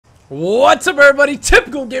What's up, everybody?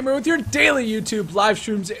 Typical Gamer with your daily YouTube live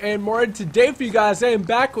streams and more. And today for you guys, I am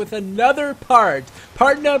back with another part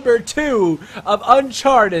number 2 of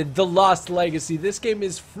Uncharted The Lost Legacy. This game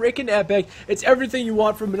is freaking epic. It's everything you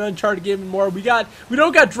want from an Uncharted game and more. We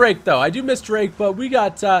don't got Drake though. I do miss Drake, but we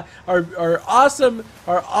got our awesome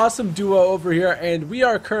duo over here, and we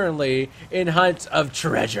are currently in hunt of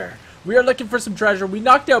treasure. We are looking for some treasure. We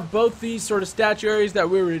knocked out both these sort of statue areas that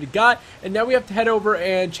we already got, and now we have to head over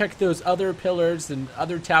and check those other pillars and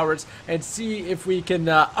other towers and see if we can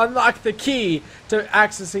unlock the key to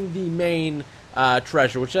accessing the main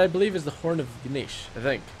treasure, which I believe is the Horn of Ganesh.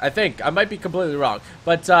 I think I might be completely wrong,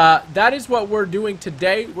 but that is what we're doing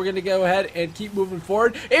today. We're gonna go ahead and keep moving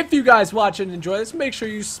forward. If you guys watch and enjoy this, make sure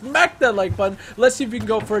you smack that like button. Let's see if we can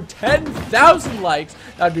go for 10,000 likes.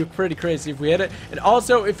 That'd be pretty crazy if we hit it. And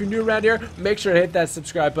also, if you're new around here, make sure to hit that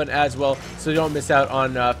subscribe button as well, so you don't miss out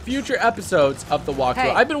on future episodes of the walkthrough.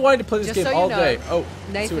 Hey, I've been wanting to play this game all day. Oh,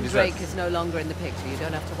 Nathan Drake is no longer in the picture. You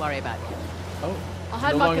don't have to worry about him. Oh, I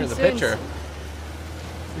had no my longer concerns. in the picture.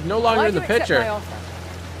 He's no longer in the picture.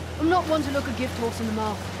 I'm not one to look a gift horse in the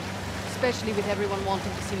mouth, especially with everyone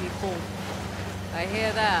wanting to see me fall. I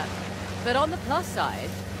hear that. But on the plus side...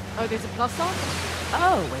 Oh, there's a plus side?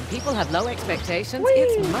 Oh, when people have low expectations,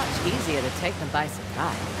 it's much easier to take them by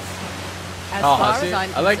surprise. As far as I'm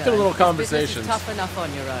concerned, I like the little this conversations. business is tough enough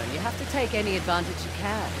on your own. You have to take any advantage you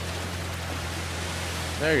can.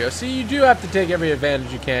 There you go. See, you do have to take every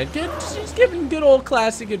advantage you can. She's giving good old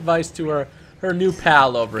classic advice to her new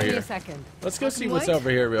pal over here. Give me a second. Let's go see what's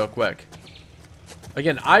over here real quick.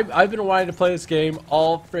 Again, I've been wanting to play this game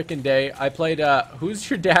all freaking day. I played Who's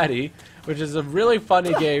Your Daddy, which is a really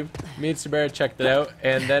funny game. Me and Samara checked it out,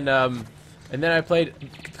 and then I played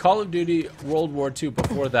Call of Duty World War II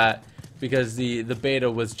before that because the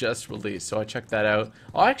beta was just released. So I checked that out.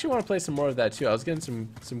 I actually want to play some more of that too. I was getting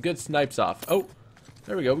some good snipes off. Oh,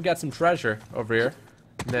 there we go. We got some treasure over here.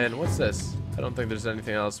 And then what's this? I don't think there's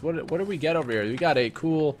anything else. What do we get over here? We got a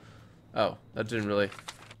cool... Oh, that didn't really...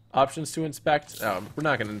 Options to inspect? Oh, we're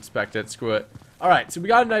not going to inspect it. Screw it. Alright, so we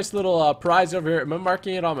got a nice little prize over here. Am I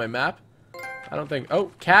marking it on my map? I don't think...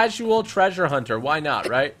 Oh, casual treasure hunter. Why not,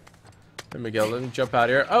 right? There we go. Let me jump out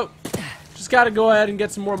here. Oh, just got to go ahead and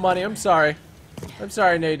get some more money. I'm sorry. I'm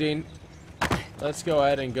sorry, Nadine. Let's go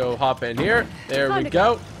ahead and go hop in here. There we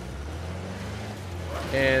go.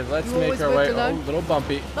 And let's make our way. Oh, a little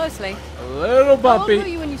bumpy. Mostly. A little bumpy. How old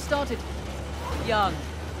were you when you started? Young.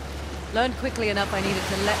 Learned quickly enough I needed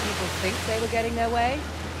to let people think they were getting their way,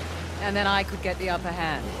 and then I could get the upper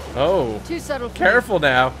hand. Oh. Too subtle. Careful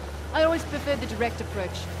now. I always preferred the direct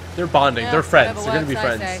approach. They're bonding. Yeah, they're friends. They're works, gonna be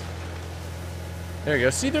friends. There you go.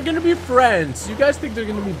 See, they're gonna be friends. You guys think they're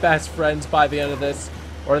gonna be best friends by the end of this,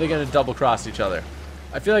 or are they gonna double cross each other?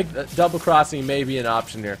 I feel like double crossing may be an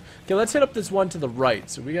option here. Okay, let's hit up this one to the right.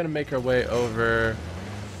 So we gotta make our way over.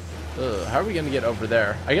 How are we gonna get over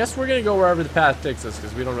there? I guess we're gonna go wherever the path takes us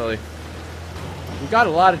because we don't really. We got a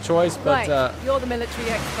lot of choice, but. Right. You're the military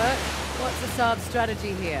expert. What's Assad's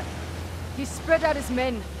strategy here? He spread out his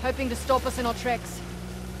men, hoping to stop us in our tracks.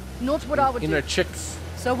 Not what I would do. In our chicks.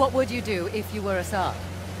 So what would you do if you were Assad?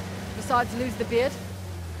 Besides lose the beard,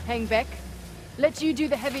 hang back. Let you do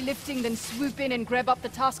the heavy lifting, then swoop in and grab up the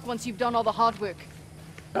task once you've done all the hard work.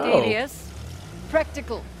 Oh. Devious.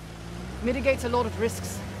 Practical. Mitigates a lot of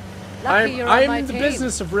risks. Lucky you're on my I'm in the team.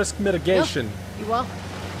 business of risk mitigation. Yeah, you are.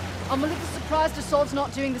 I'm a little surprised Assad's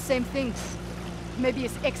not doing the same thing. Maybe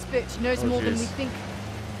his expert knows more than we think.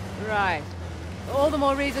 Right. All the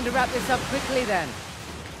more reason to wrap this up quickly then.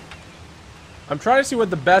 I'm trying to see what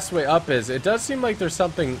the best way up is. It does seem like there's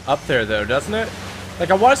something up there though, doesn't it? Like,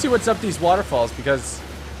 I want to see what's up these waterfalls because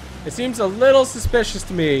it seems a little suspicious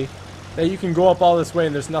to me that you can go up all this way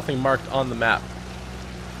and there's nothing marked on the map.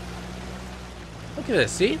 Look at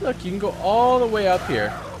this. See? Look, you can go all the way up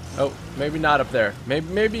here. Oh, maybe not up there.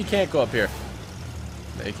 Maybe you can't go up here.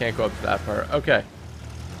 No, you can't go up to that part. Okay.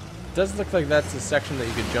 It does look like that's the section that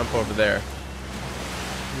you could jump over there.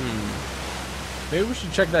 Maybe we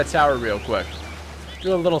should check that tower real quick.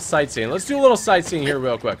 Do a little sightseeing. Let's do a little sightseeing here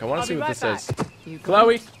real quick. I want to see what this is.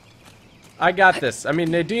 Chloe, I got this. I mean,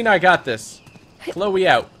 Nadine, I got this. Chloe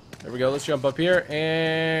out. There we go. Let's jump up here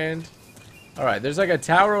and... Alright, there's like a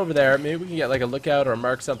tower over there. Maybe we can get like a lookout or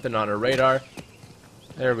mark something on our radar.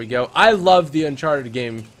 There we go. I love the Uncharted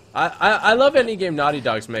game. I love any game Naughty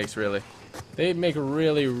Dogs makes, really. They make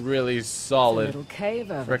really, really solid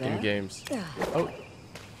freaking games. Oh,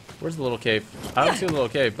 where's the little cave? I don't see the little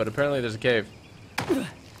cave, but apparently there's a cave.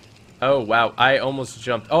 Oh, wow. I almost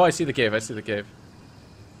jumped. Oh, I see the cave. I see the cave.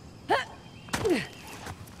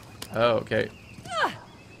 Oh, okay.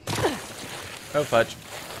 Oh, fudge.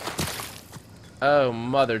 Oh,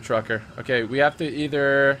 mother trucker. Okay, we have to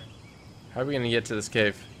either... How are we going to get to this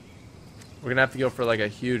cave? We're going to have to go for like a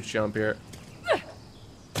huge jump here.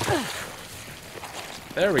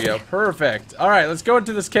 There we go. Perfect. Alright, let's go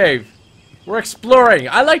into this cave. We're exploring.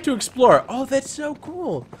 I like to explore. Oh, that's so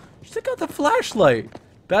cool. Check out the flashlight.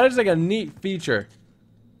 That is like a neat feature.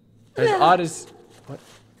 As odd as...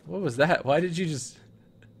 What was that? Why did you just...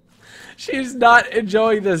 She's not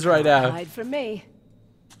enjoying this right now. Hide from me.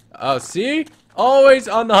 Oh, see? Always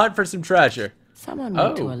on the hunt for some treasure. Someone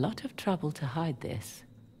went to a lot of trouble to hide this.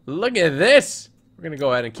 Look at this. We're going to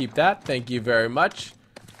go ahead and keep that. Thank you very much.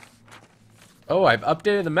 Oh, I've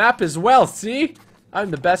updated the map as well. See?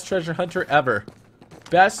 I'm the best treasure hunter ever.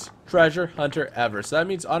 Best treasure hunter ever. So that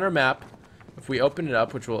means on our map, if we open it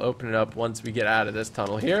up, which we'll open it up once we get out of this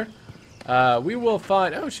tunnel here, we will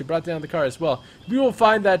find... Oh, she brought down the car as well. We will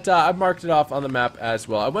find that I've marked it off on the map as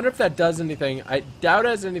well. I wonder if that does anything. I doubt it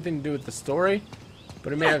has anything to do with the story,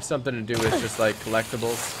 but it may have something to do with just like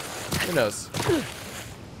collectibles. Who knows?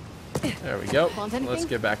 There we go. Let's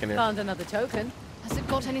get back in here. Found another token. Has it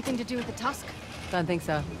got anything to do with the tusk? Don't think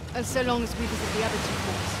so. So long as we visit the other two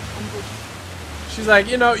forts, I'm good. She's like,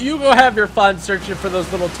 you know, you go have your fun searching for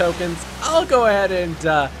those little tokens. I'll go ahead and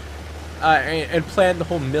plan the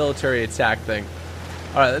whole military attack thing.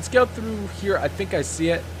 All right, let's go through here. I think I see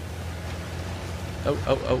it. Oh.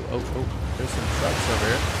 There's some trucks over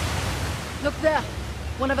here. Look there.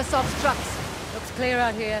 One of Assad's trucks. Looks clear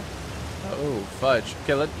out here. Oh, fudge.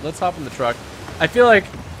 Okay, let's hop in the truck. I feel like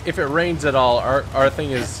if it rains at all, our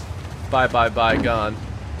thing is bye, gone.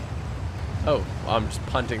 Oh, I'm just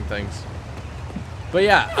punting things. But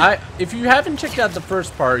yeah, if you haven't checked out the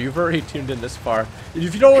first part, you've already tuned in this far.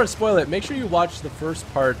 If you don't want to spoil it, make sure you watch the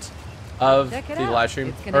first part of the live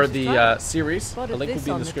stream, or the series. The link will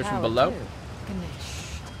be in the description below.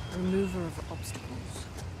 Ganesh, remover of obstacles.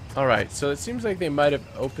 Alright, so it seems like they might have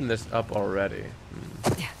opened this up already.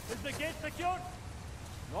 Is the gate secured?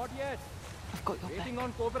 Not yet. I've got your back. Waiting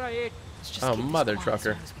on Cobra 8. Let's just Oh, keep this mother quiet as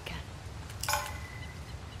trucker. long as we can.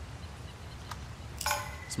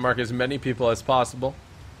 Let's mark as many people as possible.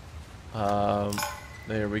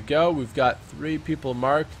 There we go. We've got 3 people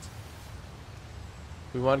marked.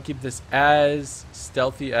 We want to keep this as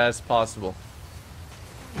stealthy as possible.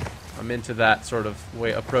 I'm into that sort of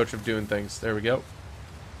approach of doing things. There we go.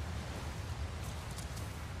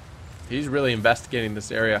 He's really investigating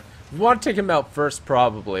this area. We want to take him out first,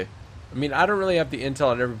 probably. I mean, I don't really have the intel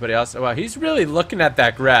on everybody else. Oh, wow, he's really looking at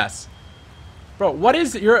that grass. Bro, what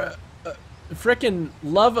is it? Your freaking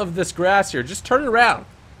love of this grass here. Just turn it around.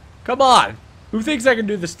 Come on. Who thinks I can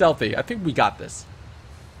do this stealthy? I think we got this.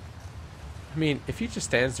 I mean, if he just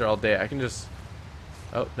stands there all day, I can just...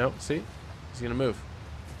 Oh, no, see? He's gonna move.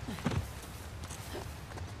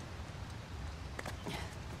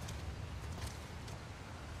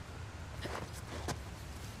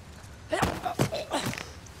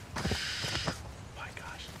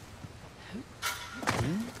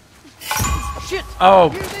 Shit! Oh,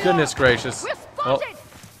 goodness gracious. We're Oh. spotted!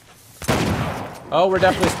 Oh, we're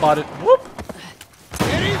definitely spotted. Whoop!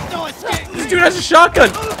 There is no escape. This dude has a shotgun!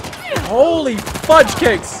 Holy fudge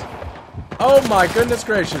cakes! Oh my goodness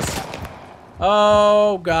gracious.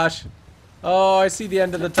 Oh gosh. Oh, I see the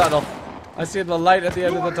end of the tunnel. I see the light at the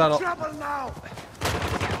end of the tunnel. Trouble now.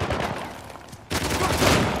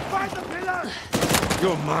 Find the pillar.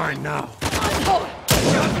 You're mine now.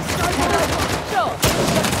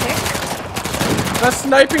 The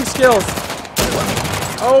sniping skills!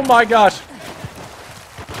 Oh my gosh.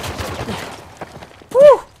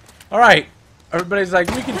 Woo! Alright. Everybody's like,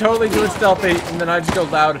 we can totally do it stealthy, and then I just go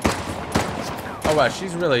loud. Oh wow,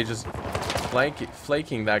 she's really just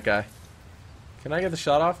flaking that guy. Can I get the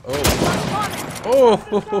shot off? Oh.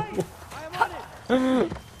 Oh!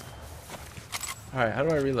 Alright, how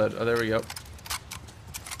do I reload? Oh, there we go.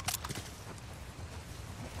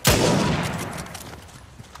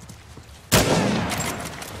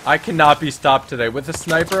 I cannot be stopped today. With a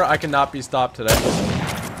sniper, I cannot be stopped today.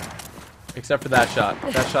 Except for that shot.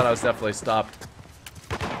 That shot I was definitely stopped.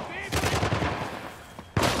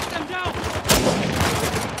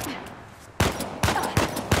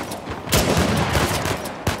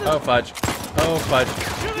 Oh fudge. Oh fudge.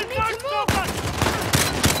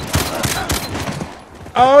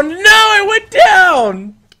 Oh no, I went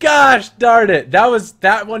down! Gosh darn it.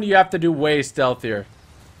 That one you have to do way stealthier.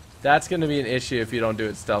 That's going to be an issue if you don't do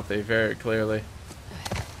it stealthy, very clearly.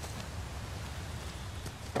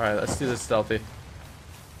 Alright, let's do this stealthy. Is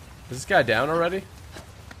this guy down already?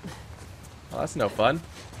 Oh, that's no fun.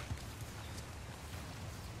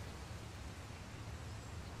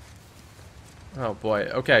 Oh boy.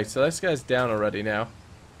 Okay, so this guy's down already now.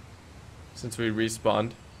 Since we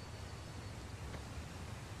respawned.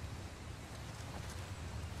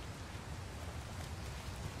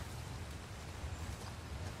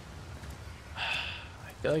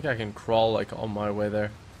 I feel like I can crawl like all my way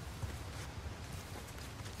there.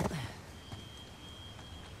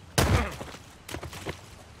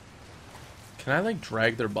 Can I like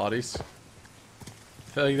drag their bodies? I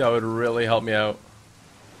feel like that would really help me out.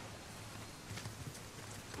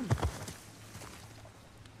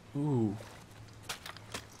 Ooh.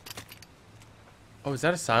 Oh, is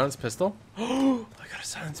that a silenced pistol? Oh, I got a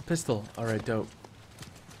silenced pistol. Alright, dope.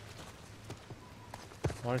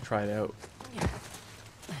 I want to try it out.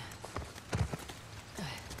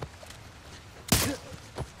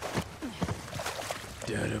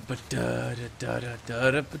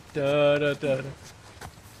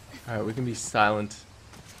 Alright, we can be silent.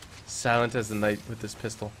 Silent as the night with this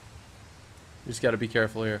pistol. We just gotta be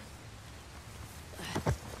careful here.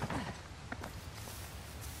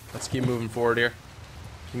 Let's keep moving forward here.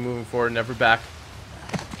 Keep moving forward, never back.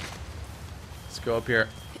 Let's go up here.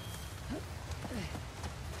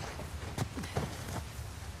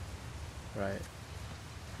 Right.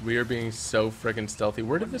 We are being so freaking stealthy.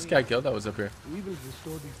 Where did this guy go that was up here? We will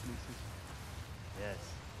restore these places. Yes.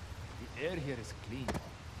 The air here is clean.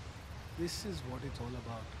 This is what it's all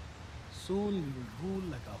about. Soon we will rule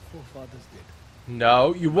like our forefathers did.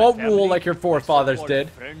 No, you won't My rule family, like your my forefathers so-called did.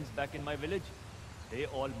 Friends back in my village, they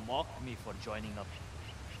all mocked me for joining up.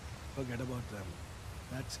 Forget about them.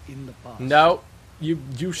 That's in the past. No,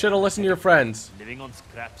 you should have listened to your friends. Living on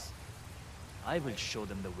scraps. I will show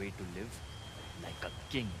them the way to live like a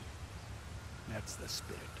king. That's the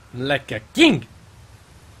spirit. Like a king.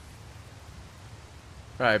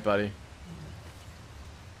 Alright, buddy.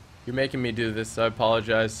 You're making me do this, I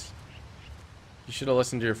apologize. You should have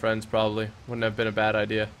listened to your friends, probably. Wouldn't have been a bad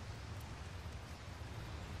idea.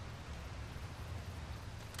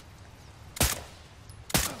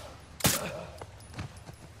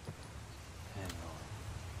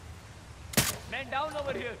 Man down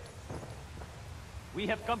over here. We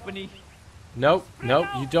have company. Nope, nope,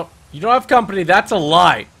 you don't have company, that's a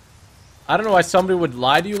lie. I don't know why somebody would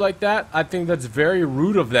lie to you like that. I think that's very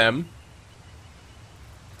rude of them.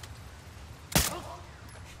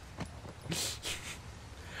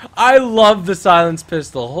 I love the silenced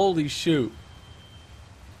pistol. Holy shoot.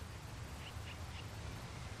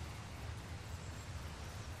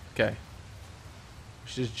 Okay. We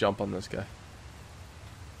should just jump on this guy.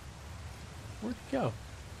 Where'd he go?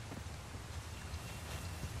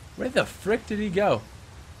 Where the frick did he go?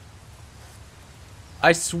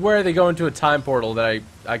 I swear they go into a time portal that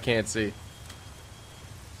I can't see.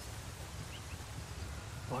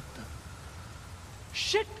 What the?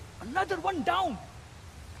 Shit! Another one down!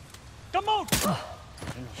 Come out! We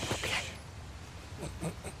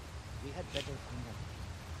had better find them.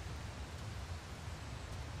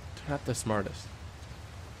 They're not the smartest.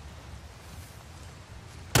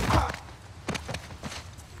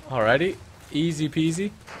 Alrighty. Easy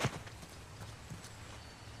peasy.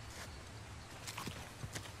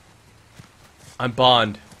 I'm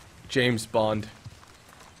Bond. James Bond.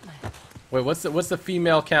 Wait, what's the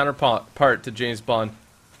female counterpart to James Bond?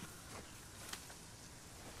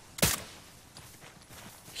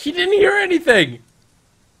 He didn't hear anything!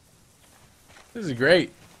 This is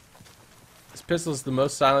great. This pistol is the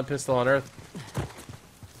most silent pistol on Earth.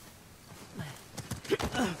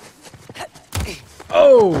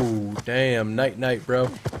 Oh, damn. Night, night, bro.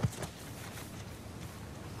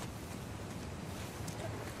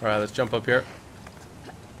 Alright, let's jump up here.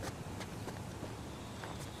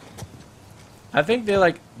 I think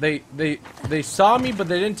they saw me, but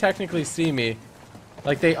they didn't technically see me.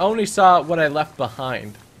 Like, they only saw what I left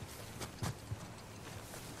behind.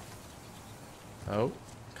 Oh,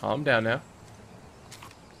 calm down now.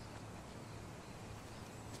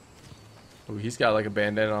 Oh, he's got like a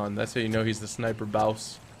bandana on. That's how you know he's the sniper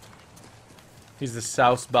boss. He's the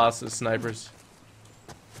South boss of snipers.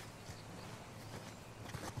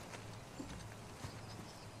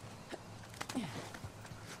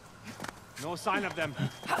 No sign of them.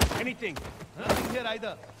 Anything. Nothing here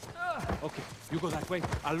either. Okay, you go that way.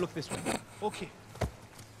 I'll look this way. Okay.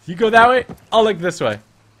 You go that way, I'll look this way.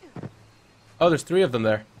 Oh, there's 3 of them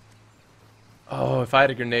there. Oh, if I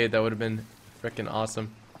had a grenade, that would have been freaking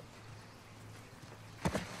awesome.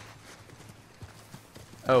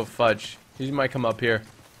 Oh, fudge. He might come up here.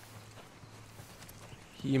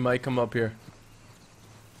 He might come up here.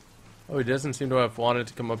 Oh, he doesn't seem to have wanted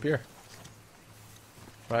to come up here.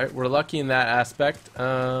 Right, we're lucky in that aspect.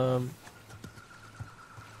 Like,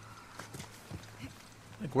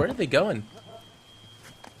 where are they going?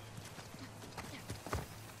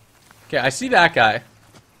 Okay, I see that guy.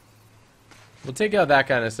 We'll take out that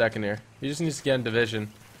guy in a second here. He just needs to get in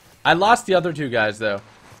division. I lost the other two guys, though.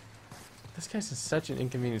 This guy's in such an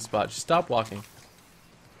inconvenient spot. Just stop walking.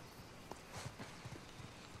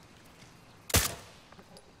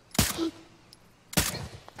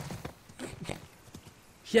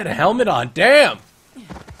 He had a helmet on. Damn!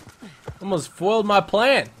 Almost foiled my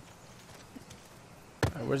plan.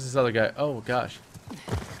 Alright, where's this other guy? Oh, gosh.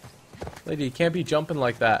 Lady, you can't be jumping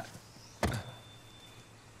like that.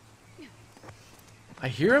 I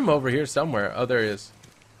hear him over here somewhere. Oh, there he is.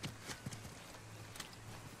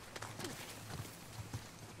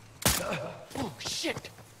 Oh, shit!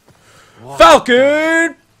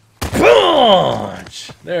 Falcon punch!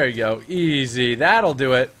 There you go. Easy. That'll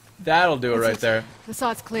do it. That'll do it right there. The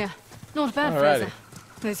side's clear. Not bad, Alrighty. Fraser.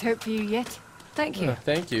 There's hope for you yet. Thank you.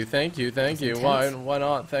 Thank you. Thank you. Thank you. intense. Why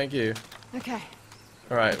not? Thank you. Okay.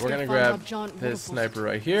 Alright, Let's we're go gonna find grab our giant this waterfall. sniper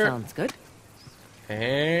right here. Sounds good.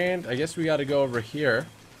 And I guess we gotta go over here.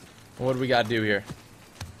 What do we gotta do here?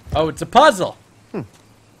 Oh, it's a puzzle!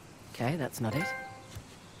 Okay, that's not it.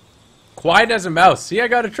 Quiet as a mouse. See, I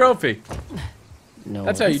got a trophy. No.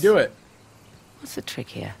 That's how you do it. What's the trick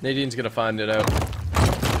here? Nadine's gonna find it out.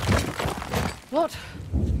 What?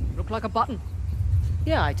 Look like a button.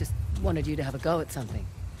 Yeah, I just wanted you to have a go at something.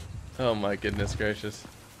 Oh my goodness gracious.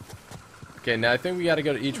 Okay, now I think we gotta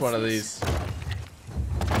go to each one of these.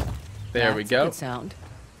 There we That's a go. good sound.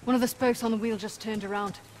 One of the spokes on the wheel just turned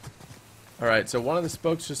around. Alright, so one of the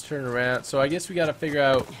spokes just turned around. So I guess we gotta figure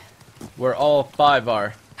out where all 5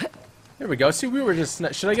 are. There we go. See, we were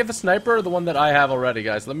just... Should I get the sniper or the one that I have already,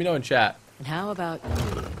 guys? Let me know in chat. And how about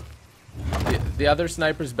The other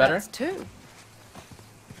sniper's better? That's 2.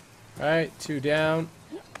 Alright, 2 down.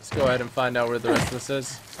 Let's go ahead and find out where the rest of this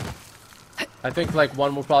is. I think, like,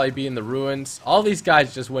 one will probably be in the ruins. All these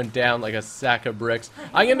guys just went down like a sack of bricks.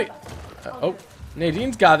 I'm gonna... oh,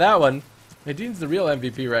 Nadine's got that one. Nadine's the real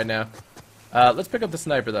MVP right now. Let's pick up the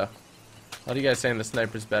sniper, though. What are you guys saying the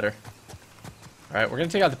sniper's better? Alright, we're gonna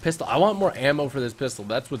take out the pistol. I want more ammo for this pistol.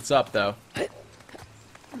 That's what's up, though.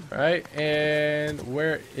 Alright, and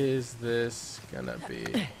where is this gonna be?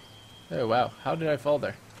 Oh, wow. How did I fall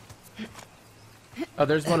there? Oh,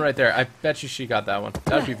 there's one right there. I bet you she got that one.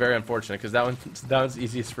 That would be very unfortunate, because that one's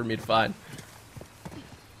easiest for me to find.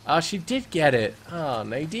 Oh, she did get it. Oh,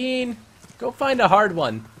 Nadine. Go find a hard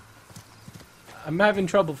one. I'm having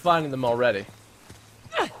trouble finding them already.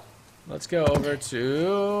 Let's go over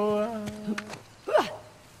to...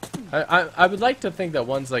 I would like to think that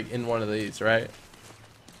one's like in one of these, right?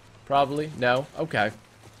 Probably. No? Okay.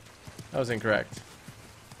 That was incorrect.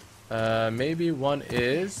 Maybe one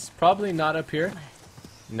is... Probably not up here.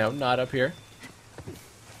 No, not up here.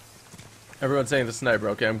 Everyone's saying the sniper.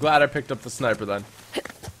 Okay, I'm glad I picked up the sniper then.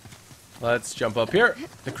 Let's jump up here.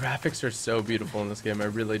 The graphics are so beautiful in this game. I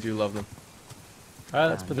really do love them.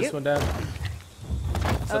 Alright, let's put this one down.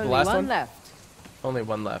 Is that the last one? Left. Only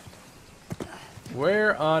one left.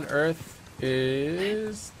 Where on earth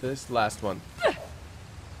is this last one?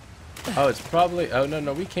 Oh, it's probably... Oh,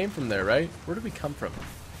 no, we came from there, right? Where did we come from?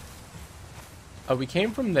 Oh, we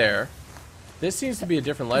came from there. This seems to be a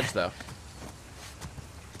different ledge, though.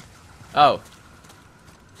 Oh.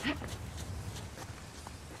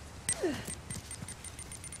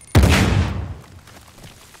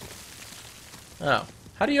 Oh.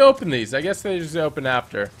 How do you open these? I guess they just open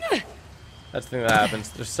after. That's the thing that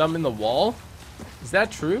happens. There's some in the wall? Is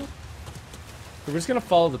that true? We're just gonna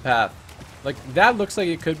follow the path. Like, that looks like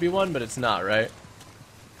it could be one, but it's not, right?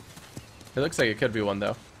 It looks like it could be one,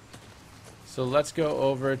 though. So let's go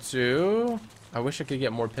over to... I wish I could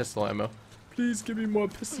get more pistol ammo. Please give me more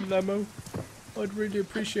pistol ammo. I'd really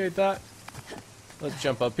appreciate that. Let's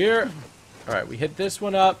jump up here. Alright, we hit this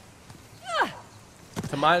one up.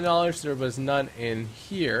 To my knowledge, there was none in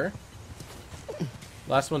here.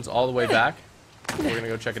 Last one's all the way back. We're gonna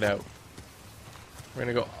go check it out. We're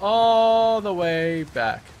gonna go all the way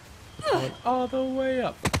back. Going all the way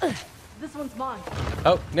up. This one's mine.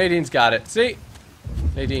 Oh, Nadine's got it. See?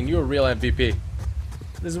 Nadine, you're a real MVP.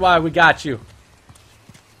 This is why we got you.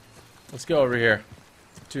 Let's go over here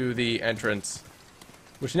to the entrance.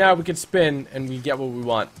 Which now we can spin and we get what we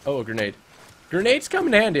want. Oh, a grenade. Grenades come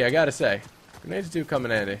in handy, I gotta say. Grenades do come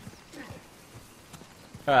in handy.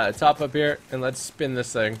 Alright, let's hop up here and let's spin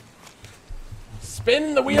this thing.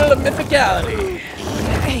 Spin the wheel of mythicality!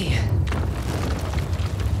 Hey.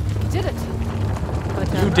 Did it.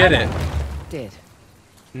 But, You did it. Did.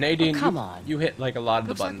 Nadine, Oh, come on. you hit like a lot of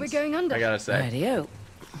Looks the like buttons. we're going under. I gotta say. Radio.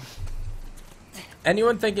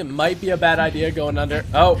 Anyone think it might be a bad idea going under?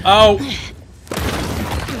 Oh!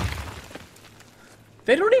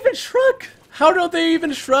 They don't even shrug! How don't they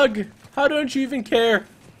even shrug? How don't you even care?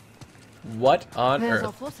 What on There's our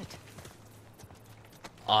earth? faucet.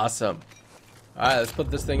 Awesome. Alright, let's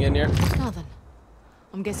put this thing in here. Now then,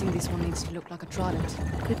 I'm guessing this one needs to look like a trident.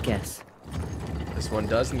 Good guess. This one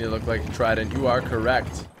does need to look like a trident. You are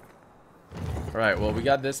correct. Alright, well, we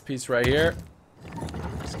got this piece right here.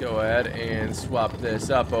 Let's go ahead and swap this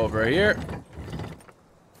up over here.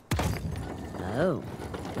 Oh,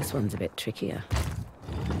 this one's a bit trickier.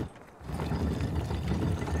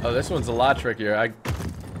 Oh, this one's a lot trickier.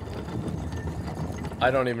 I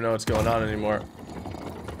don't even know what's going on anymore.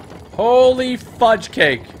 Holy fudge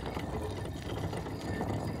cake!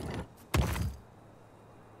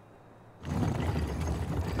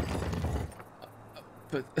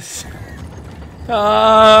 But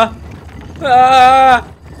ah!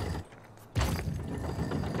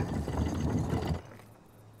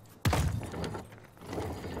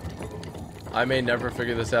 I may never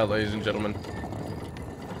figure this out, ladies and gentlemen.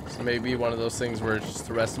 This may be one of those things where it's just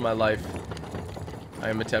the rest of my life I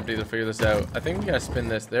am attempting to figure this out. I think we gotta spin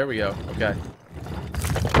this. There we go. Okay.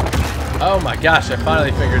 Oh my gosh, I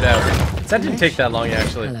finally figured it out. That didn't take that long,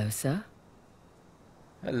 actually. Hello, sir.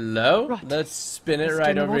 Hello? Right. Let's spin it Let's right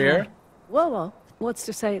turn the over water here. on. Well, what's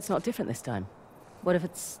to say it's not different this time? What if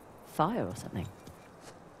it's fire or something?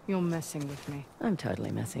 You're messing with me. I'm totally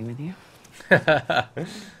messing with you.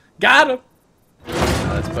 Got him!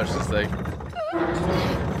 Let's push this thing.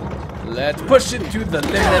 Let's push it to the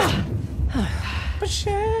limit. Push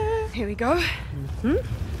it. Here we go.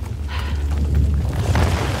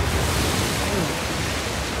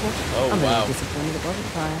 Oh, I'm wow. really disappointed it wasn't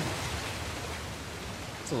fire.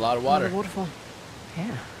 It's a lot of water. Another waterfall.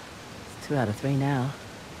 Yeah, it's 2 out of 3 now.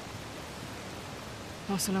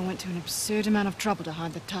 Ursula went to an absurd amount of trouble to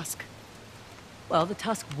hide the tusk. Well, the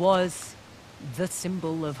tusk was the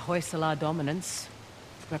symbol of Hoysala dominance,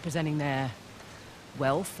 representing their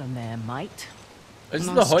wealth and their might.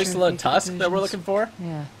 Isn't the Master of Hoysala the tusk that we're illusions. looking for?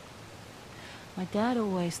 Yeah. My dad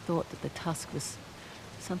always thought that the tusk was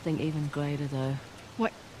something even greater, though.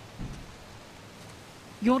 What?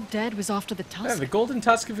 Your dad was after the Yeah, tusk? the Golden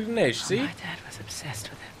Tusk of Ganesh, see? My dad was obsessed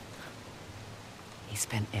with it. He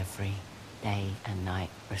spent every day and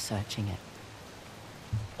night researching it.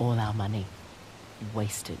 All our money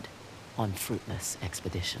wasted on fruitless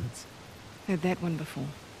expeditions. Heard that one before.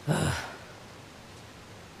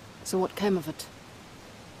 So what came of it?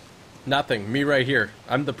 Nothing. Me right here.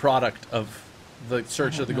 I'm the product of the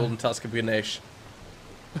search of the don't know. Golden Tusk of Ganesh.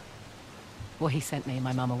 Well, he sent me and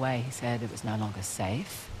my mum away. He said it was no longer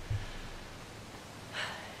safe.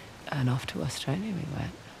 And off to Australia we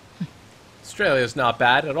went. Australia's not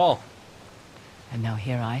bad at all. And now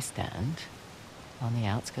here I stand on the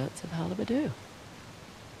outskirts of Halibadoo.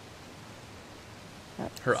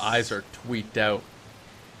 Her eyes are tweaked out.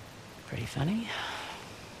 Pretty funny.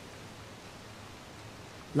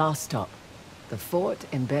 Last stop. The fort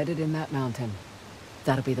embedded in that mountain.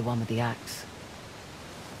 That'll be the one with the axe.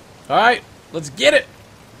 Alright, let's get it!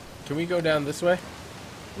 Can we go down this way?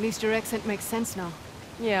 At least your accent makes sense now.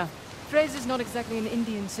 Yeah, Fraser's not exactly an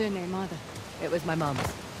Indian surname either. it was my mum's.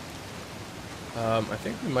 I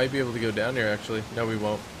think we might be able to go down here, actually. No, we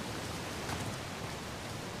won't.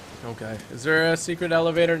 Okay. Is there a secret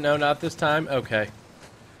elevator? No, not this time. Okay.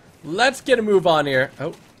 Let's get a move on here.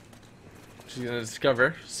 Oh. She's gonna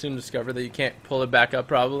soon discover that you can't pull it back up,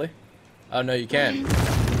 probably. Oh, no, you can.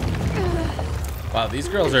 Wow, these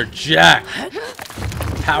girls are jacked.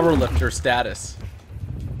 Powerlifter status.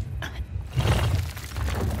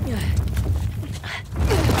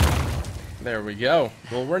 There we go.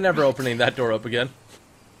 Well, we're never opening that door up again.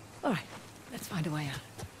 All right, let's find a way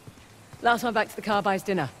out. Last one back to the car buys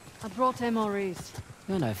dinner. I brought MREs.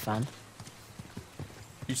 You're no fun.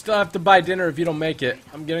 You still have to buy dinner if you don't make it.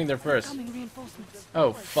 I'm getting there first. Coming reinforcements.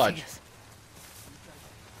 Oh, fudge. Yes.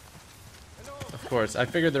 Of course. I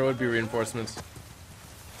figured there would be reinforcements.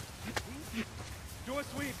 Do a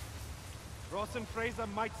sweep. Ross and Fraser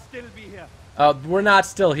might still be here. We're not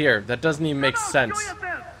still here. That doesn't even make sense.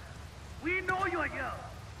 We know you're here.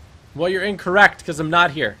 Well, you're incorrect, because I'm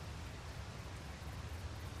not here.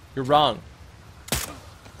 You're wrong.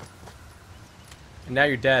 And now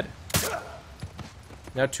you're dead.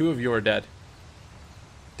 Now 2 of you are dead.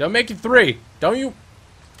 Don't make it 3. Don't you?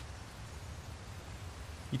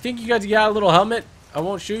 You think you guys got a little helmet? I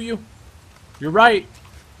won't shoot you? You're right.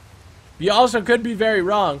 You also could be very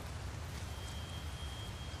wrong.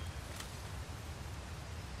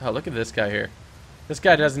 Oh, look at this guy here. This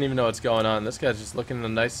guy doesn't even know what's going on. This guy's just looking at a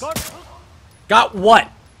nice... Got what?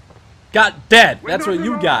 Got dead. That's what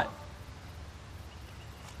you got.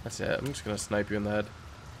 That's it. I'm just going to snipe you in the head.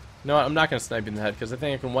 No, I'm not going to snipe you in the head because I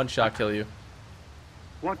think I can one-shot kill you.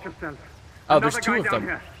 Watch yourself. Oh, there's Another two guy of down them.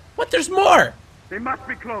 here. What? There's more! They must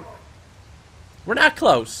be close. We're not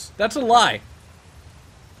close. That's a lie.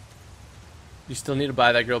 You still need to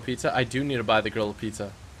buy that girl pizza? I do need to buy the girl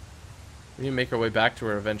pizza. We need to make our way back to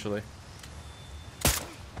her eventually.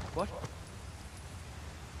 What?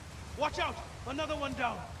 Watch out! Another one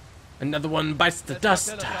down. Another one bites the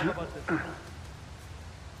dust. Tell us all about this.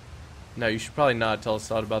 No, you should probably not tell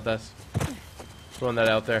us all about this. Throwing that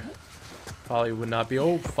out there. Probably would not be.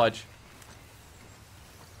 Oh, fudge.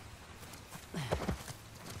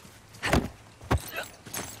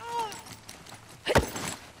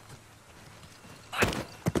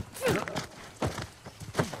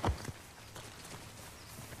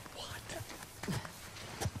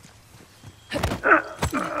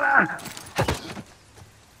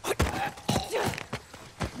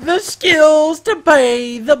 The skills to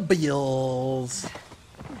pay the bills.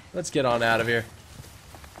 Let's get on out of here.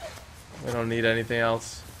 We don't need anything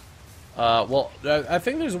else. Well, I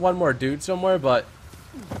think there's one more dude somewhere, but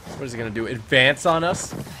what is he gonna do? Advance on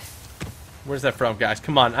us? Where's that from, guys?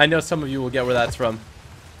 Come on, I know some of you will get where that's from.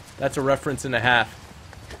 That's a reference and a half.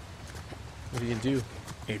 What are you gonna do?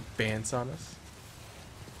 Advance on us?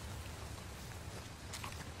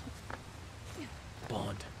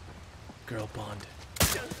 Bond. Girl bond.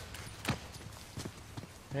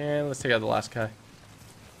 And let's take out the last guy.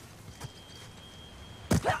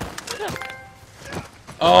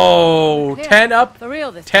 Oh, Here, 10 up, For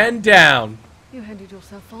real this 10 down. You handed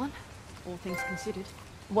yourself on, all things considered.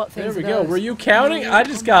 What There things we are go. those? Were you counting? I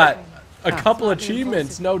just got a couple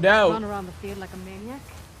achievements, no Run doubt. around the field like a maniac.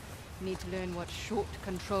 Need to learn what short,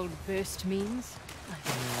 controlled burst means.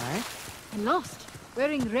 Alright. And lost,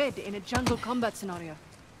 wearing red in a jungle combat scenario.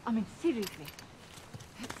 I mean, seriously.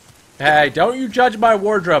 Hey, don't you judge my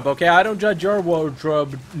wardrobe, okay? I don't judge your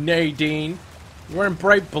wardrobe, Nadine. You're wearing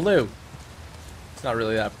bright blue. It's not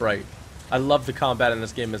really that bright. I love the combat in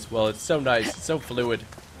this game as well. It's so nice. It's so fluid.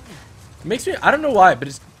 It makes me... I don't know why, but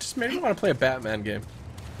it just makes me want to play a Batman game.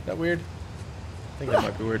 Is that weird? I think that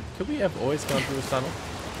might be weird. Could we have always gone through this tunnel?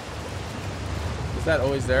 Was that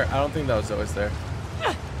always there? I don't think that was always there.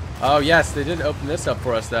 Oh, yes. They did open this up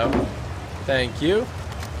for us, though. Thank you.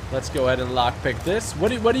 Let's go ahead and lockpick this. What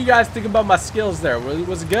do you guys think about my skills there?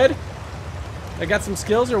 Was it good? I got some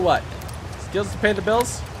skills or what? Skills to pay the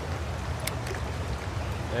bills?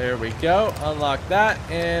 There we go. Unlock that.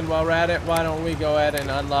 And while we're at it, why don't we go ahead and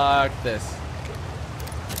unlock this?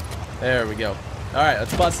 There we go. Alright,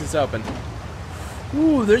 let's bust this open.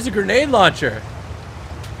 Ooh, there's a grenade launcher.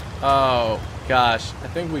 Oh, gosh. I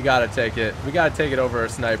think we gotta take it. We gotta take it over a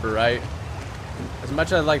sniper, right? As much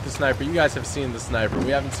as I like the sniper, you guys have seen the sniper.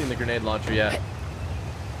 We haven't seen the grenade launcher yet.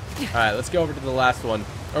 Alright, let's go over to the last one.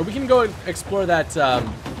 Or we can go and explore that,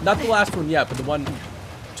 not the last one yet, but the one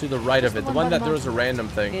to the right of it. The one that there was a random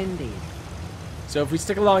thing. Indeed. So if we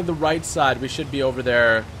stick along the right side, we should be over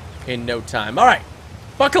there in no time. Alright,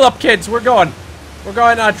 buckle up, kids. We're going. We're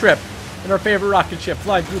going on a trip in our favorite rocket ship,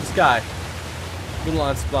 flying through the sky.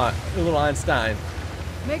 Little Einstein.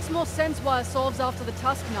 Makes more sense why Saul's after the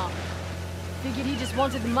Tusk now. Figured he just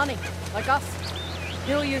wanted the money, like us.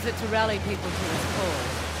 He'll use it to rally people to his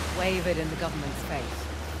cause. Wave it in the government's face.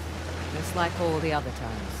 Just like all the other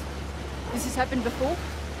times. This has happened before?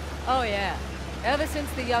 Oh yeah. Ever since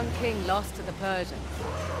the young king lost to the Persians,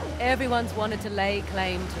 everyone's wanted to lay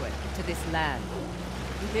claim to it, to this land.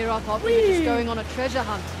 Here I thought we were just going on a treasure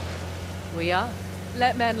hunt. We are.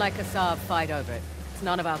 Let men like Asav fight over it. It's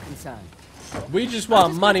none of our concern. We just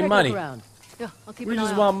want money, money. Yeah, I'll keep We an eye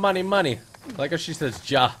just out. want money, money. Like how she says,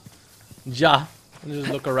 Ja. Ja. And just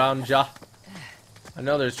look around, Ja. I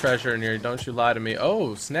know there's treasure in here. Don't you lie to me.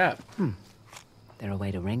 Oh, snap. There a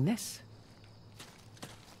way to ring this?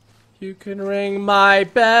 You can ring my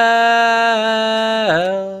bell.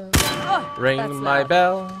 Ring that's my loud.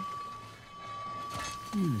 bell.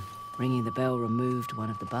 Ringing the bell removed one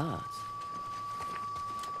of the bars.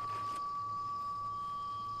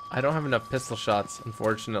 I don't have enough pistol shots,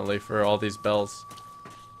 unfortunately, for all these bells.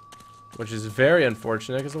 Which is very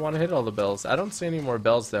unfortunate, because I want to hit all the bells. I don't see any more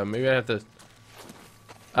bells, though. Maybe I have to...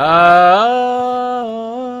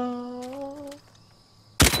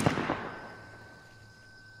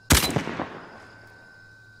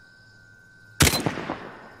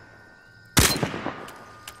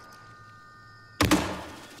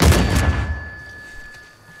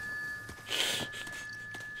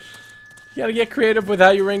 You gotta get creative with how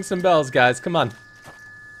you ring some bells, guys. Come on.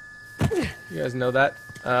 You guys know that.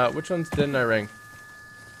 Which ones didn't I ring?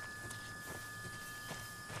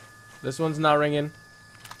 This one's not ringing.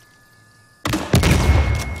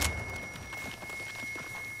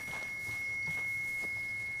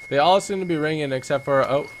 They all seem to be ringing except for,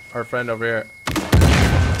 oh, our friend over here.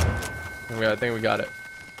 I think we got it.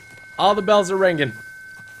 All the bells are ringing.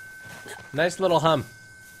 Nice little hum.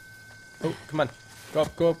 Oh, come on. Go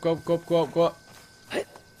up, go up, go up, go up, go up, go up.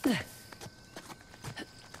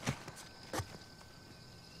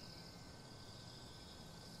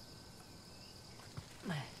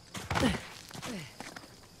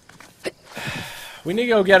 We need to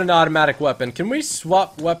go get an automatic weapon. Can we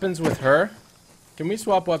swap weapons with her? Can we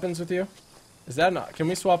swap weapons with you? Is that not? Can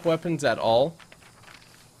we swap weapons at all?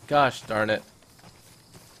 Gosh darn it.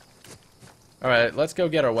 Alright, let's go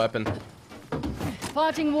get our weapon.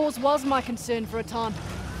 Fighting wars was my concern for a time.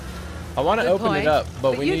 I want to open it up,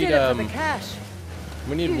 but we you need did it for the cash.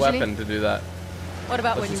 we need Usually. weapon to do that. What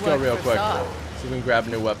about Let's when just you go work real for quick. Assad? So we can grab a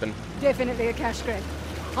new weapon. Definitely a cash grab.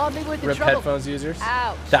 Hardly worth the Rip trouble. headphones users.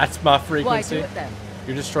 Ouch. That's my Why frequency. do it then?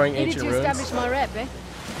 You're destroying Needed ancient to ruins. establish my rep, eh?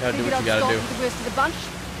 Gotta do Figured what I'd you gotta start do. with the worst of the bunch.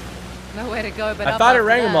 Nowhere to go but I up thought it after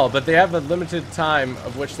rang them that. all, but they have a limited time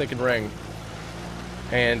of which they can ring.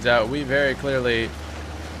 And we very clearly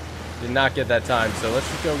did not get that time, so let's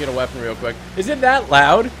just go get a weapon real quick. Is it that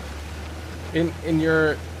loud? In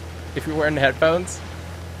your... if you're wearing headphones?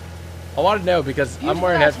 I want to know because I'm Beautiful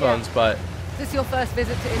wearing house, headphones, but Is this your first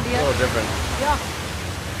visit to a India? little different. Yeah.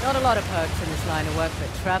 Not a lot of perks in this line of work,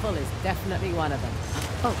 but travel is definitely one of them.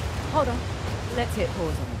 Oh, hold on. Let's hit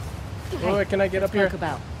pause on this. Wait, can I get up here? Talk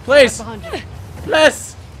about. Please! Behind you.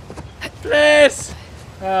 Please! Please!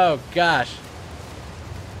 Oh, gosh.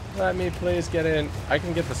 Let me please get in. I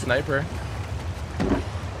can get the sniper.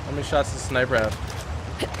 How many shots does the sniper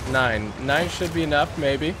have? 9. 9 should be enough,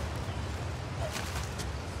 maybe.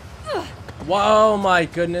 Whoa, my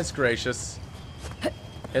goodness gracious.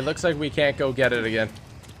 It looks like we can't go get it again.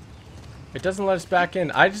 It doesn't let us back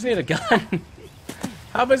in. I just need a gun.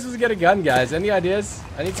 How am I supposed to get a gun, guys? Any ideas?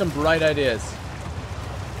 I need some bright ideas.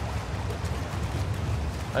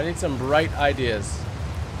 I need some bright ideas.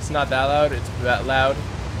 It's not that loud. It's that loud.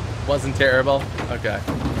 Wasn't terrible. Okay.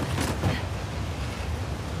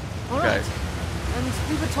 All Okay. right. And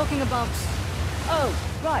we were talking about... Oh,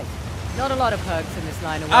 right. Not a lot of perks in this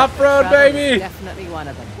line of work. Off-road, but travel baby! is definitely one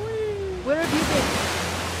of them. Where have you been?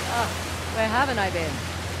 Where haven't I been?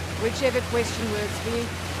 Whichever question works for you.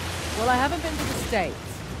 Well, I haven't been to the States.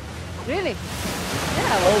 Really? Yeah,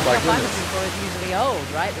 Oh, well, my the stuff I'm goodness. looking for is usually old,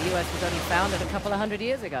 right? The U.S. was only founded a couple of 100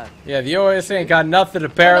 years ago. Yeah, the OS ain't got nothing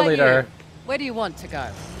What apparently to about her. you? Where do you want to go?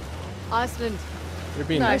 Iceland. You're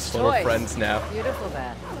being Nice little choice. friends now. Beautiful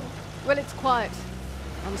there. Well, it's quiet.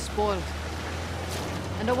 I'm spoiled.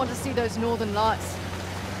 And I want to see those northern lights.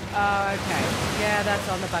 Oh, okay. Yeah, that's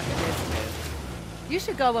on the bucket list too. You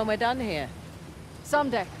should go when we're done here.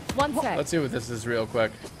 Someday. One sec. Let's see what this is real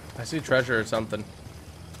quick. I see treasure or something.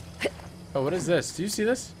 Oh, what is this? Do you see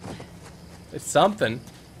this? It's something.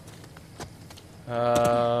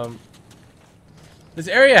 This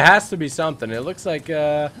area has to be something. It looks like,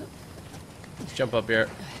 let's jump up here.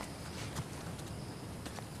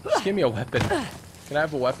 Just give me a weapon. Can I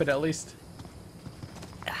have a weapon at least?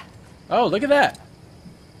 Oh, look at that.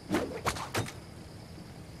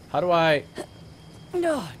 How do I...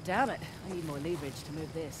 No, damn it. I need more leverage to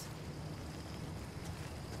move this.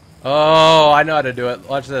 Oh, I know how to do it.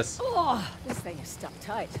 Watch this. Oh, this thing is stuck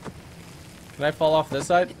tight. Can I fall off this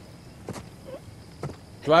side?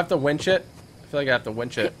 Do I have to winch it? I feel like I have to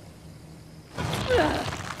winch it.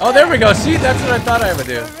 Oh, there we go. See, that's what I thought I would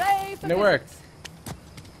do. Hooray for And it physics. worked.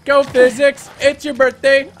 Go physics! It's your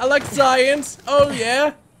birthday! I like science! Oh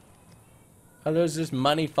yeah! Oh, there's just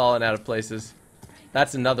money falling out of places.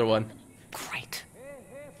 That's another one. Great.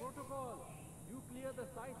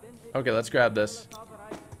 Okay, let's grab this.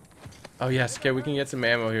 Oh yes, okay, we can get some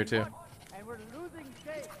ammo here too. And we're losing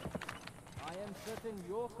shape. I am certain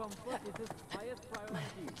your comfort is his highest priority.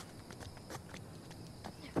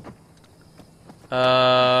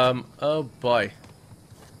 Oh boy.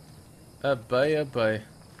 Oh boy, oh boy.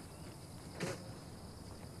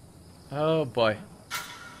 Oh boy.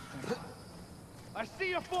 I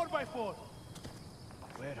see a 4x4.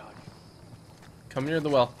 Where are you? Come near the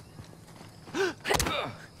well.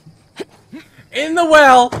 In the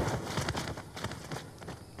well!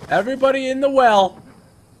 Everybody in the well!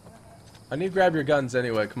 I need to grab your guns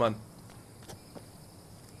anyway, come on.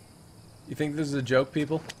 You think this is a joke,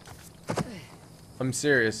 people? I'm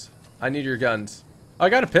serious. I need your guns. Oh, I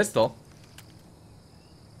got a pistol.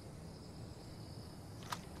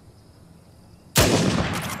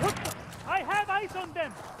 I have eyes on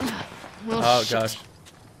them. Oh gosh.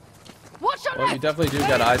 Watch your Well, you left! definitely do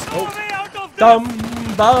got eyes. Go Oh! away out of them.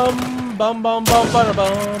 Dum bum bum bum bum ba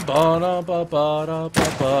bum ba da ba ba da ba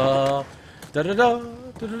ba da da da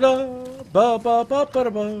da da Ba ba ba ba ba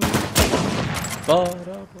ba. Ba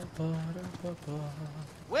da ba ba da ba ba.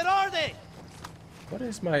 Where are they? What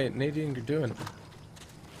is my Nadine doing?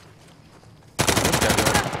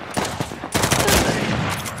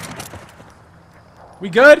 We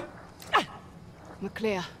good? We're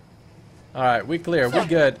clear. All right, we clear. We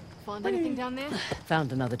good. Find anything down there?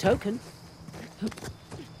 Found another token.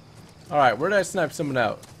 All right, where did I snipe someone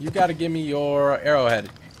out? You got to give me your arrowhead.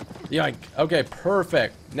 Yoink. Okay,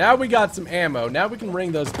 perfect. Now we got some ammo. Now we can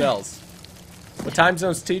ring those bells. What time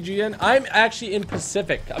zone's TG in? I'm actually in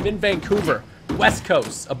Pacific. I'm in Vancouver, West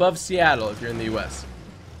Coast, above Seattle if you're in the US.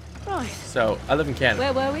 Right. So, I live in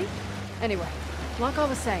Canada. Where were we? Anyway, like I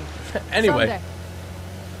was saying. Anyway. Someday.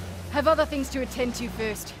 Have other things to attend to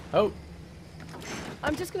first. Oh,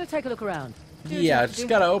 I'm just gonna take a look around. yeah, just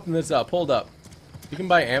gotta open this up. Hold up. You can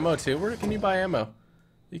buy ammo too. Where can you buy ammo?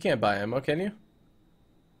 You can't buy ammo, can you?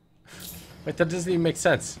 Wait, that doesn't even make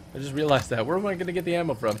sense. I just realized that. Where am I gonna get the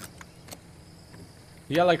ammo from?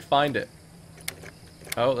 You gotta like find it.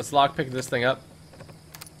 Oh, let's lockpick this thing up.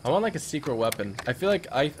 I want like a secret weapon. I feel like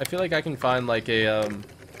I can find like a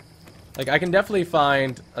like I can definitely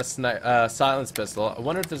find a silence pistol. I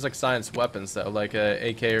wonder if there's like silenced weapons though, like a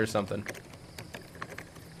AK or something.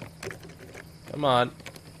 Come on.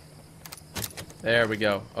 There we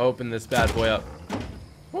go. Open this bad boy up.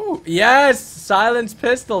 Woo! Yes! Silenced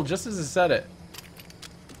pistol, just as I said it.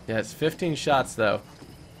 Yes, 15 shots though.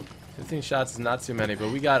 15 shots is not too many,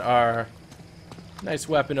 but we got our nice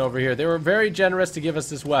weapon over here. They were very generous to give us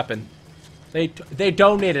this weapon. They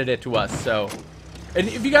donated it to us, so. And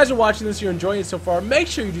if you guys are watching this, you're enjoying it so far, make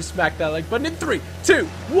sure you do smack that like button in 3, 2,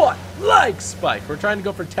 1, like spike. We're trying to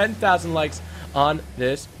go for 10,000 likes on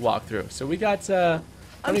this walkthrough. So we got, how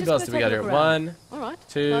many bells do we got here? 1,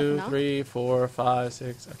 2, 3, 4, 5,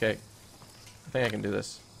 6. Okay. I think I can do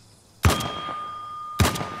this.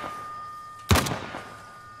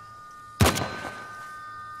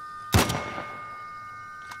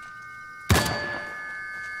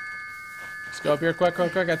 Let's go up here quick.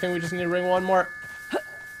 I think we just need to ring one more.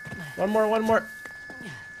 One more.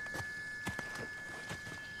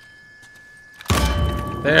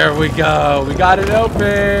 There we go. We got it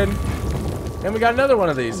open. And we got another one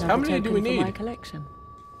of these. How many do we need? My collection.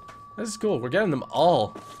 This is cool. We're getting them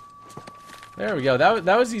all. There we go.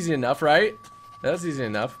 That was easy enough, right? That was easy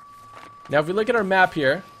enough. Now, if we look at our map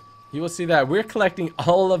here, you will see that we're collecting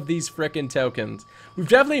all of these frickin' tokens. We've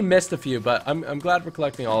definitely missed a few, but I'm glad we're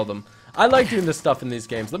collecting all of them. I like doing this stuff in these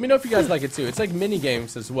games. Let me know if you guys like it too. It's like mini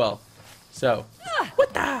games as well. So,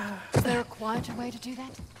 what the? Is there a quieter way to do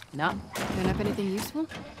that? No. Don't have anything useful?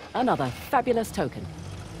 Another fabulous token.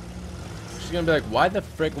 She's gonna be like, why the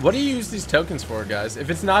frick? What do you use these tokens for, guys? If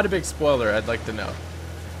it's not a big spoiler, I'd like to know.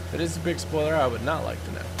 If it is a big spoiler, I would not like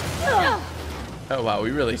to know. Oh wow,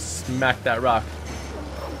 we really smacked that rock.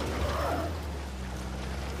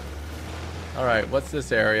 Alright, what's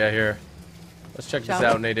this area here? Let's check this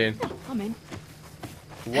out, Nadine. I'm in.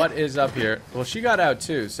 What is up here? Well, she got out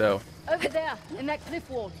too, so. Over there, in that cliff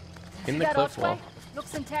wall. In See the that cliff archway? wall.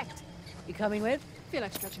 Looks intact. You coming with? Feel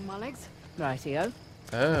like stretching my legs. Rightio.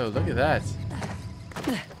 Oh, look at that.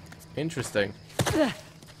 Interesting. Yeah,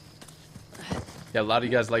 a lot of you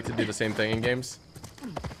guys like to do the same thing in games.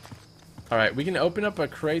 Alright, we can open up a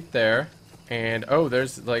crate there. And, oh,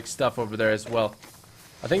 there's, like, stuff over there as well.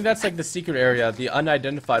 I think that's, like, the secret area, the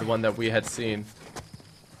unidentified one that we had seen.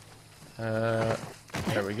 There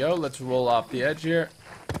we go. Let's roll off the edge here.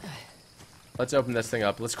 Let's open this thing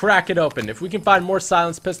up. Let's crack it open. If we can find more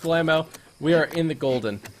silenced pistol ammo, we are in the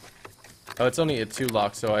golden. Oh, it's only a 2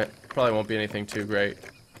 lock, so I probably won't be anything too great.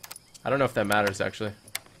 I don't know if that matters, actually.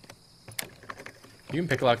 You can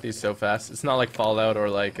pick lock these so fast. It's not like Fallout or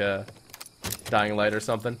like Dying Light or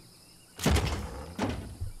something.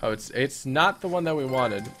 Oh, it's not the one that we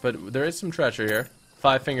wanted, but there is some treasure here.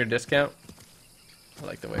 5-finger discount. I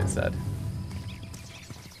like the way it's said.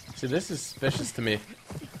 See, this is suspicious to me.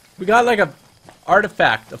 We got like a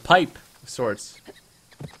artifact, a pipe of sorts.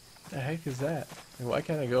 What the heck is that? Why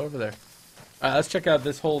can't I go over there? Alright, let's check out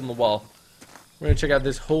this hole in the wall. We're gonna check out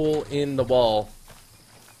this hole in the wall.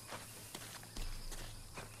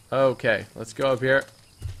 Okay, let's go up here.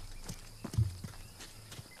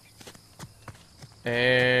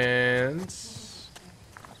 And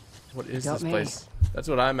what is this place? That's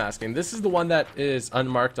what I'm asking. This is the one that is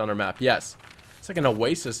unmarked on our map. Yes. It's like an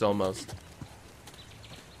oasis almost.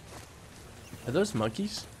 Are those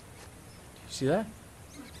monkeys? You see that?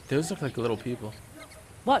 Those look like little people.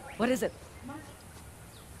 What? What is it?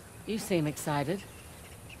 You seem excited.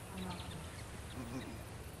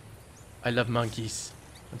 I love monkeys.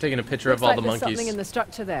 I'm taking a picture of Looks all like the there's monkeys. something in the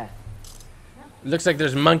structure there. It looks like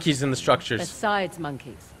there's monkeys in the structures. Besides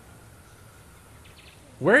monkeys.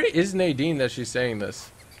 Where is Nadine that she's saying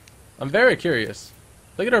this? I'm very curious.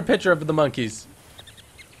 Look at her picture of the monkeys.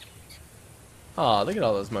 Aw, look at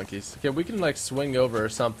all those monkeys. Okay, we can like swing over or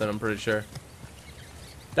something, I'm pretty sure.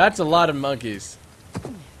 That's a lot of monkeys.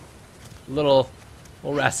 Little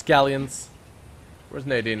rascallions. Where's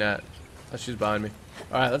Nadine at? Oh, she's behind me.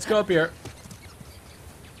 Alright, let's go up here.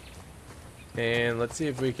 And let's see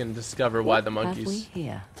if we can discover why the monkeys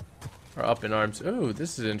are up in arms. Ooh,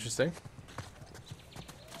 this is interesting.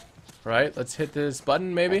 Right, let's hit this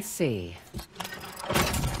button, maybe? Let's see.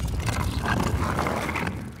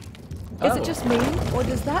 Oh. Is it just me, or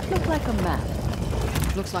does that look like a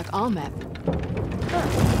map? Looks like our map.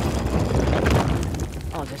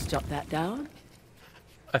 I'll just jot that down.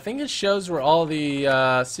 I think it shows where all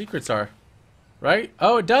the secrets are. Right?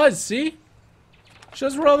 Oh, it does, see?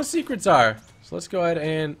 Shows where all the secrets are. So let's go ahead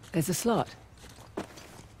and... There's a slot.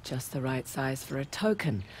 Just the right size for a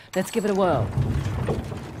token. Let's give it a whirl.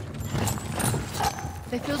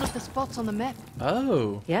 They filled up the spots on the map.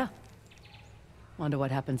 Oh. Yeah. Wonder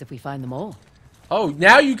what happens if we find them all. Oh,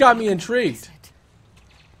 now you got me intrigued.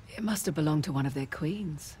 It must have belonged to one of their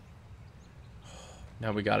queens.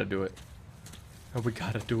 Now we gotta do it. Now we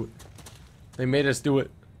gotta do it. They made us do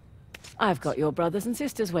it. I've got your brothers and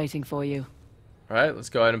sisters waiting for you. Alright, let's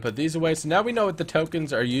go ahead and put these away. So now we know what the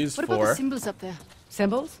tokens are used What for. about the symbols up there?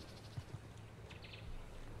 Symbols?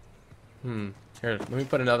 Here, let me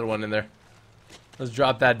put another one in there. Let's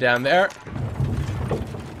drop that down there.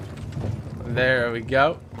 There we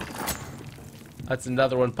go. That's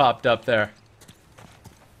another one popped up there.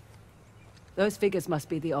 Those figures must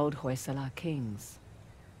be the old Hoysala kings.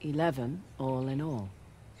 11 all in all.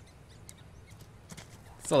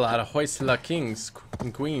 It's a lot of Hoysala kings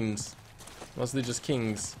and queens. Mostly just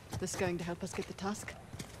kings. This going to help us get the tusk?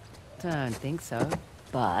 Don't think so,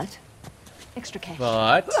 but... Extra cash.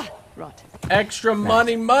 But... Right. Extra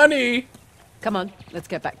money! Come on, let's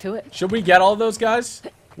get back to it. Should we get all those guys?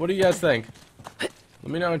 What do you guys think? Let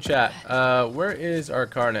me know in chat. Where is our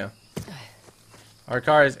car now? Our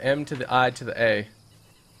car is M to the I to the A.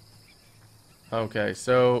 Okay,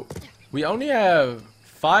 so we only have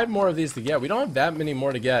 5 more of these to get. We don't have that many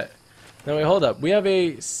more to get. No, wait, hold up. We have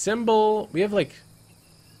a symbol. We have like...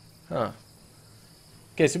 Huh.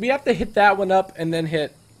 Okay, so we have to hit that one up and then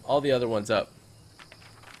hit all the other ones up.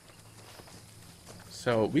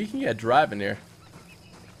 So we can get driving here.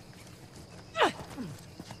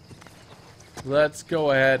 Let's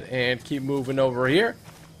go ahead and keep moving over here.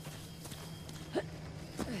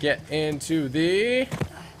 Get into the...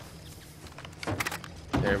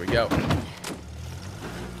 There we go.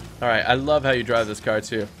 Alright, I love how you drive this car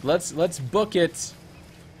too. Let's book it.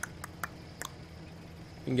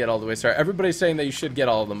 You can get all the way. Sorry, everybody's saying that you should get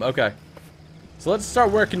all of them. Okay. So let's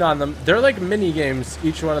start working on them. They're like mini games,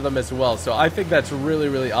 each one of them as well. So I think that's really,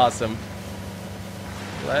 really awesome.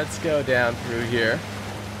 Let's go down through here.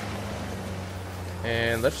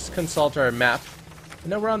 And let's just consult our map.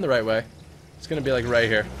 No, we're on the right way. It's gonna be like right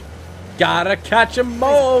here. Gotta catch 'em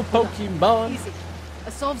all, Pokemon. Easy.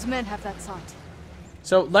 Asov's men have that sight.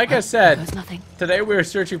 So, like I said, There's nothing. today we were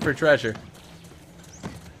searching for treasure.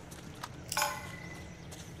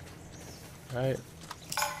 Right.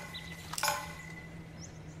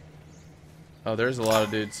 Oh, there's a lot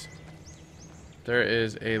of dudes. There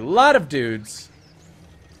is a lot of dudes.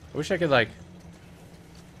 I wish I could, like,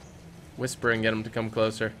 whisper and get them to come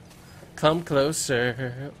closer. Come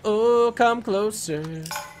closer. Oh, come closer.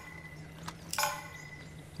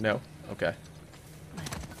 No? Okay.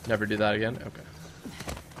 Never do that again? Okay.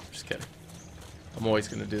 Just kidding. I'm always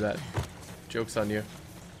gonna do that. Joke's on you.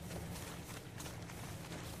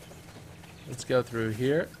 Let's go through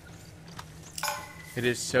here. It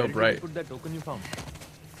is so Where did you bright. put that token you found?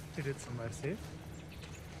 Is it somewhere safe?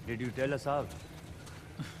 Did you tell Asav?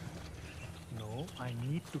 No, I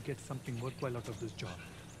need to get something worthwhile out of this job.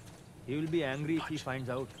 He will be angry if he finds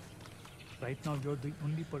out. Right now, you're the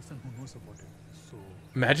only person who knows about it. So,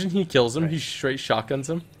 Imagine he kills him, he straight shotguns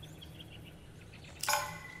him.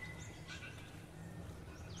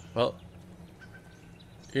 Well,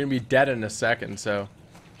 you're gonna be dead in a second, so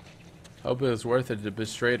hope it was worth it to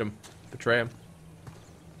betray him.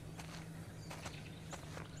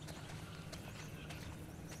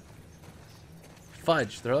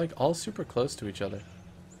 Fudge, they're like all super close to each other.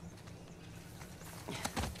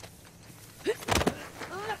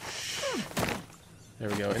 There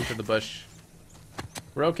we go, into the bush.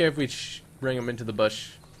 We're okay if we bring him into the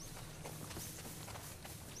bush.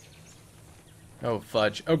 Oh,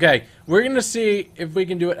 fudge. Okay, we're gonna see if we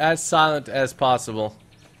can do it as silent as possible.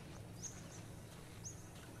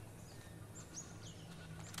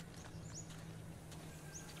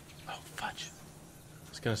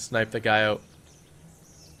 Just gonna snipe the guy out.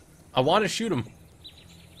 I want to shoot him.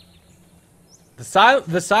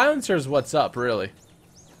 The silencer is what's up, really.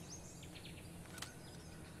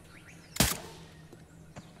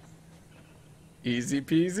 Easy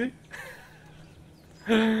peasy.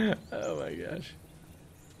 Oh my gosh.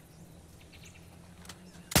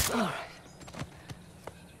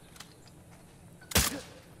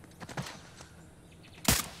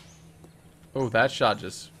 Oh, that shot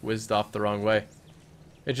just whizzed off the wrong way.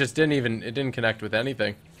 It just it didn't connect with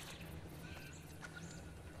anything.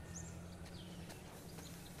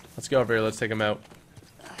 Let's go over here, let's take him out.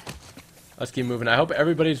 Let's keep moving. I hope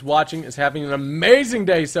everybody's watching is having an amazing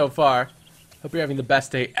day so far. Hope you're having the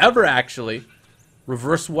best day ever, actually.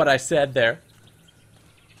 Reverse what I said there.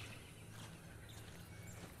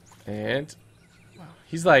 And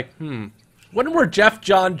he's like, wonder where Jeff,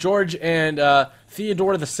 John, George, and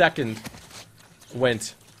Theodore II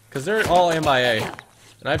went. Because they're all MIA.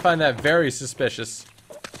 And I find that very suspicious.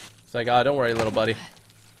 It's like, don't worry, little buddy.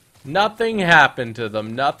 Nothing happened to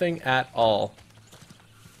them. Nothing at all.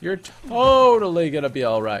 You're totally gonna be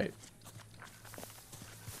alright.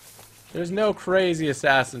 There's no crazy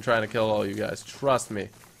assassin trying to kill all you guys. Trust me.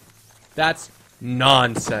 That's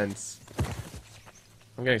nonsense.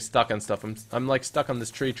 I'm getting stuck on stuff. I'm like stuck on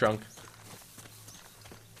this tree trunk.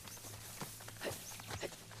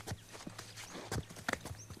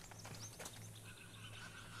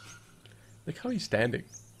 Look how he's standing.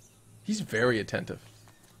 He's very attentive.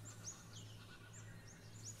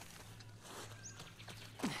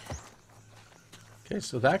 Okay,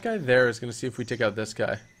 so that guy there is going to see if we take out this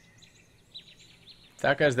guy.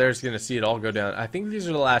 That guy's there is going to see it all go down. I think these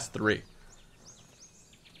are the last three.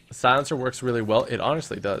 The silencer works really well. It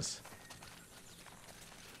honestly does.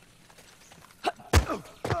 Oh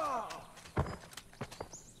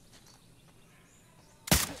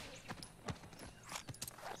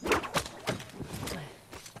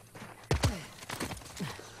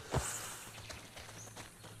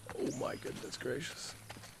my goodness gracious.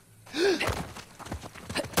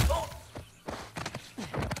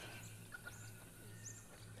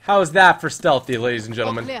 How is that for stealthy, ladies and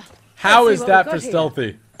gentlemen? How is that for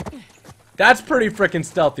stealthy? That's pretty freaking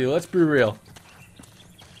stealthy, let's be real.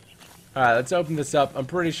 Alright, let's open this up. I'm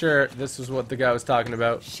pretty sure this is what the guy was talking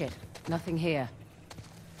about. Shit, nothing here.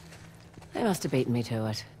 They must have beaten me to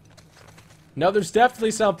it. No, there's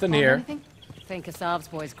definitely something here. Anything? Think Asav's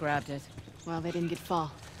boys grabbed it. Well, they didn't get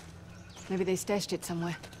far. Maybe they stashed it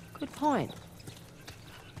somewhere. Good point.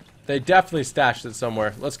 They definitely stashed it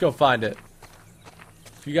somewhere. Let's go find it.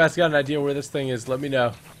 If you guys got an idea where this thing is, let me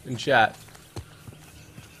know in chat.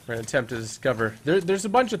 We're gonna attempt to discover. There's a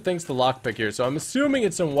bunch of things to lockpick here, so I'm assuming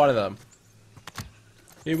it's in one of them.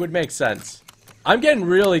 It would make sense. I'm getting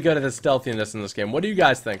really good at the stealthiness in this game. What do you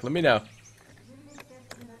guys think? Let me know.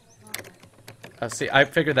 See, I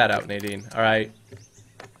figured that out, Nadine. Alright.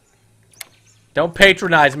 Don't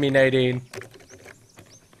patronize me, Nadine.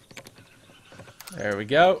 There we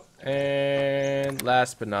go. And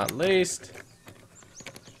last but not least.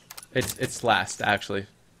 It's last, actually.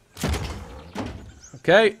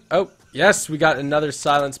 Okay. Oh, yes, we got another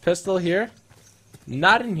silenced pistol here.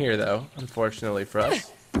 Not in here, though, unfortunately for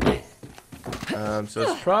us. So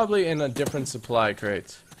it's probably in a different supply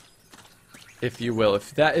crate. If you will.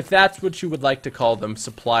 If that's what you would like to call them,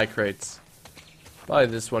 supply crates. Probably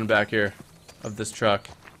this one back here of this truck.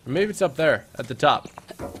 Or maybe it's up there at the top.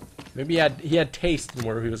 Maybe he had taste in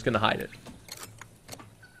where he was going to hide it.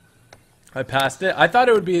 I passed it. I thought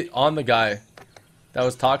it would be on the guy that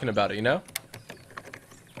was talking about it, you know?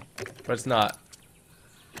 But it's not.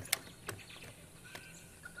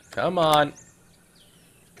 Come on.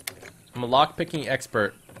 I'm a lockpicking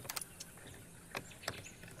expert.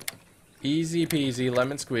 Easy peasy,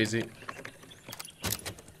 lemon squeezy.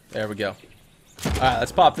 There we go. Alright,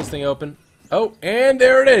 let's pop this thing open. Oh, and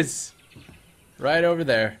there it is! Right over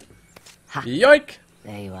there. Ha. Yoink!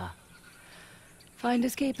 There you are.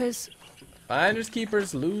 Finders keepers. Finders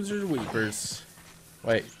keepers, losers weepers.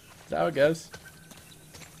 Wait, is that how it goes?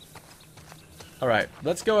 Alright,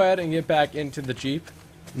 let's go ahead and get back into the Jeep.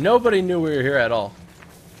 Nobody knew we were here at all.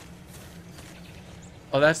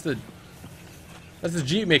 Oh, that's the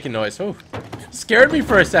Jeep making noise. Oh, scared me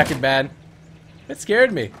for a second, man. It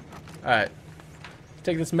scared me. Alright.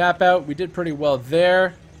 Take this map out. We did pretty well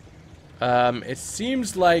there. It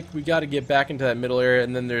seems like we got to get back into that middle area,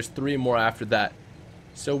 and then there's 3 more after that.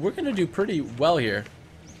 So we're gonna do pretty well here.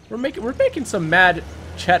 We're making some mad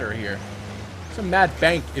cheddar here, some mad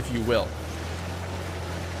bank, if you will.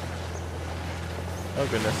 Oh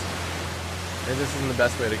goodness. Maybe this isn't the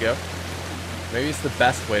best way to go. Maybe it's the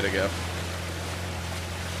best way to go.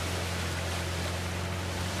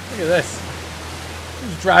 Look at this.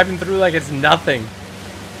 Just driving through like it's nothing.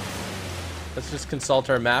 Let's just consult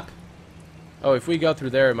our map. Oh, if we go through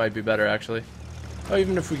there, it might be better, actually. Oh,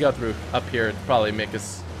 even if we go through up here, it'd probably make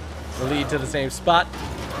us lead to the same spot.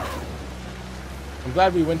 I'm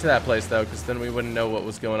glad we went to that place, though, because then we wouldn't know what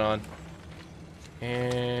was going on.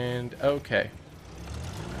 And, okay.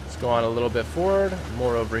 Let's go on a little bit forward.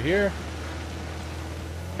 More over here.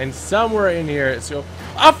 And somewhere in here, it's go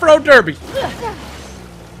off-road derby.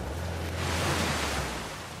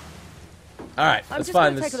 Alright, let's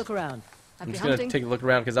find this. Take a look around. I'm just gonna take a look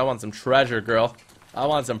around because I want some treasure, girl. I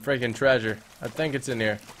want some freaking treasure. I think it's in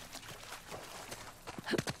here.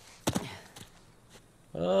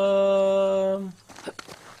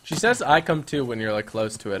 She says I come too when you're like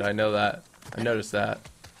close to it. I know that. I noticed that.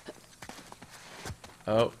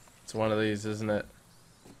 Oh, it's one of these, isn't it?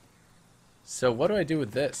 So what do I do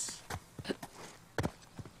with this?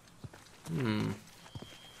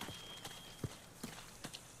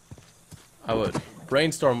 I would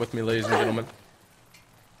brainstorm with me, ladies and gentlemen.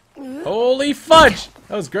 Holy fudge!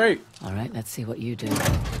 That was great. All right, let's see what you do.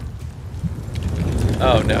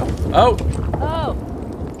 Oh no. Oh! Oh!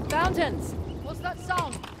 Fountains! What's that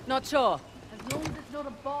sound? Not sure. As long as it's not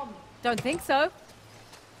a bomb. Don't think so.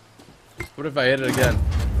 What if I hit it again?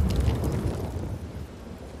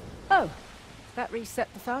 Oh, that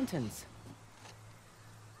reset the fountains.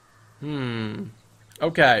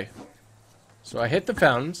 Okay. So I hit the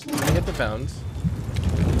fountains.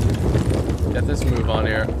 Get this move on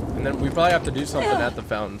here. And then we probably have to do something at the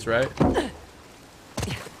fountains, right? I'm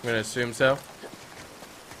gonna assume so.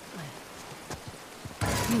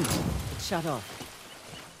 It's shut off.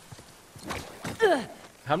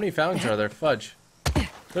 How many fountains are there? Fudge.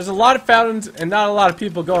 There's a lot of fountains and not a lot of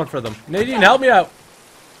people going for them. Nadine, help me out.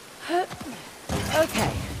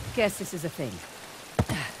 Okay, guess this is a thing.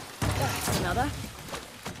 That's another.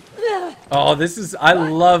 Oh, this is... I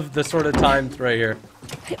love the sort of timed right here.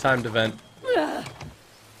 Timed event.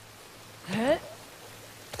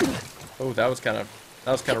 Oh, that was kind of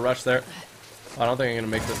rushed there. Oh, I don't think I'm gonna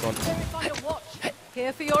make this one. Let me find a watch.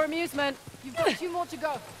 Here for your amusement. You've got 2 more to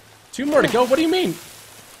go. 2 more to go? What do you mean?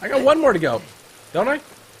 I got 1 more to go. Don't I?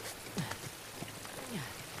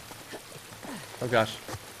 Oh gosh.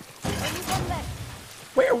 Only 1 left.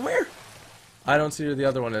 Where? I don't see where the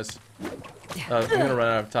other one is. I'm gonna run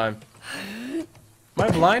out of time. Am I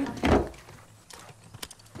blind?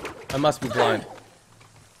 I must be blind.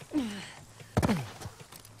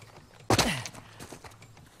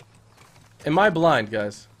 Am I blind,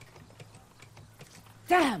 guys?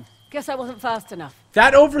 Damn! Guess I wasn't fast enough.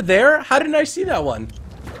 That over there? How didn't I see that one?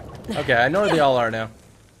 Okay, I know where they all are now.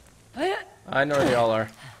 I know where they all are.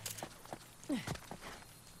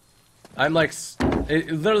 I'm like... It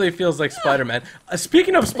literally feels like Spider-Man.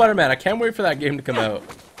 Speaking of Spider-Man, I can't wait for that game to come out.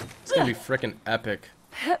 It's gonna be freaking epic.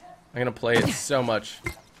 I'm gonna play it so much.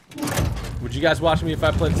 Would you guys watch me if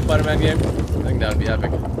I played the Spider-Man game? I think that would be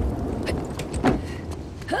epic.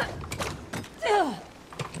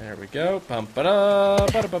 There we go. Bum-ba-da,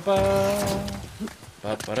 ba-da-ba-ba.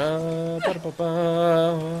 Ba-ba-da,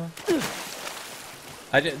 ba-da-ba-ba.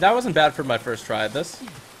 That wasn't bad for my first try at this.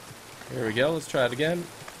 Here we go. Let's try it again.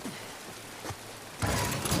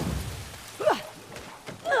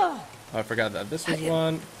 Oh, I forgot that this was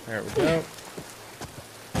one. There we go.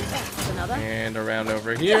 That's another. And around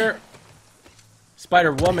over here.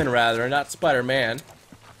 Spider-Woman, rather, not Spider-Man.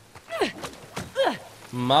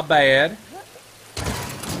 My bad.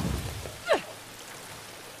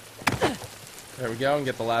 There we go, and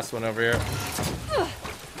get the last one over here.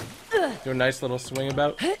 Do a nice little swing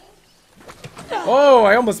about. Oh,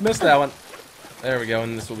 I almost missed that one. There we go,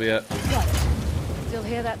 and this will be it. Got it. Still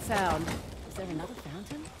hear that sound. Is there another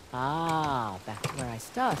fountain? Ah, back to where I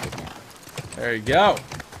started now. There you go.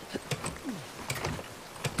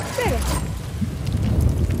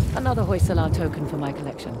 Another Hoysala token for my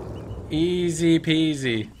collection. Easy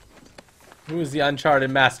peasy. Who is the Uncharted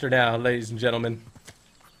master now, ladies and gentlemen?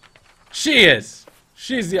 She is!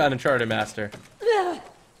 She's the Uncharted master.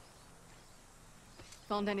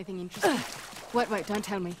 Found anything interesting? Wait, don't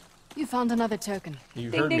tell me. You found another token.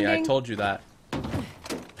 You Ding, heard ding, me, I ding. told you that.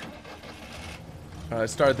 Alright,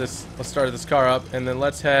 let's start this car up, and then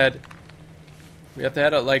let's head... We have to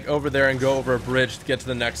head like over there and go over a bridge to get to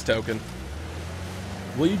the next token.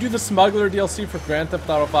 Will you do the Smuggler DLC for Grand Theft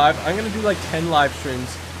Auto 5? I'm gonna do like 10 live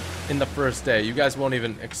streams in the first day. You guys won't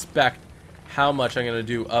even expect how much I'm gonna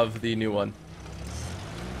do of the new one.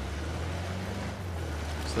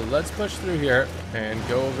 So let's push through here and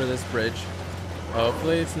go over this bridge.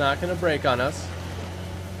 Hopefully it's not gonna break on us.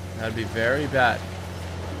 That'd be very bad.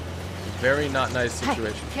 Very not nice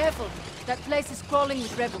situation. Hey, careful. That place is crawling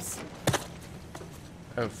with rebels.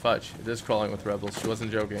 Oh, fudge. It is crawling with rebels. She wasn't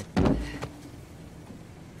joking.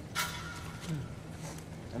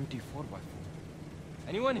 Empty 4x4.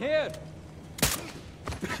 Anyone here?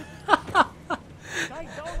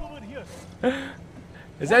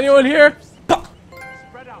 Is anyone here?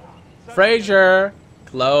 Spread out. Fraser.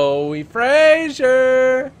 Chloe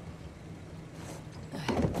Fraser.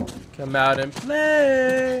 Come out and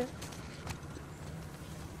play.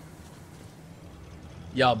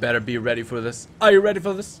 Y'all better be ready for this. Are you ready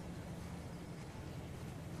for this?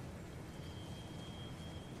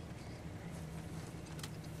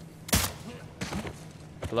 I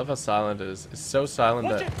love how silent it is. It's so silent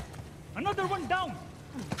Watch that... it! Another one down!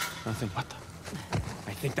 Nothing. What the?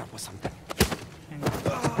 I think that was something.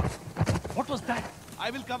 What was that?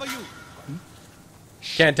 I will cover you.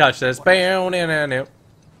 Can't touch this. Bam, no, no, no.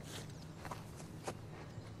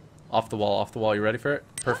 Off the wall, off the wall. You ready for it?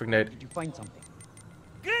 Perfect nade. Did you find something?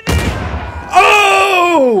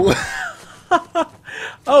 Oh!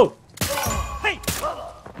 Oh! Hey!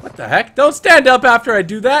 What the heck? Don't stand up after I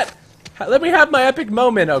do that. Let me have my epic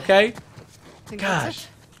moment, okay? Think Gosh. that's it?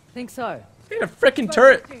 Think so. Need a freaking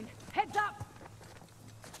turret. Heads up!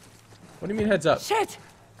 What do you mean heads up? Shit!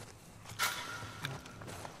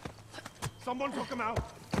 Someone took him out.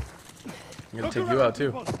 I'm gonna take you out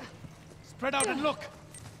too. People. Spread out and look.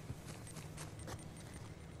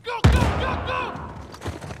 Go, go, go, go!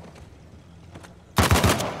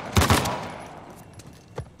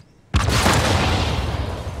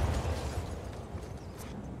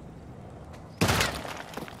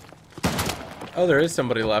 Oh, there is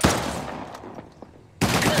somebody left.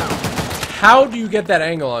 How do you get that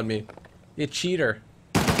angle on me? You cheater.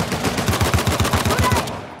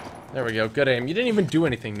 There we go. Good aim. You didn't even do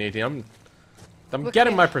anything, Nadine. I'm Look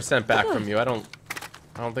getting here. my percent back from you. I don't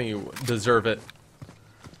think you deserve it.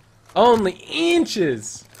 Only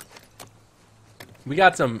inches. We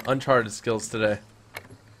got some Uncharted skills today.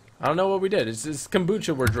 I don't know what we did. It's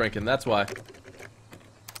kombucha we're drinking. That's why.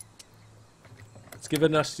 It's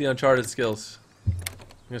giving us the Uncharted skills.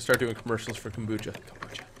 I'm gonna start doing commercials for kombucha.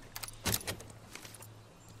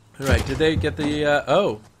 All right. Did they get the?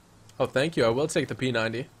 Oh, thank you. I will take the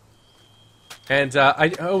P90. And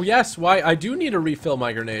oh yes, why I do need to refill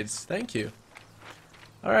my grenades. Thank you.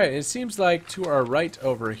 All right. It seems like to our right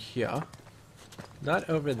over here, not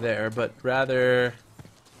over there, but rather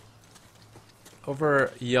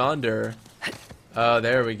over yonder. Oh,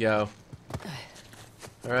 there we go.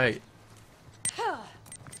 All right.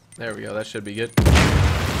 There we go. That should be good.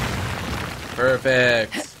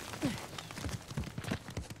 Perfect.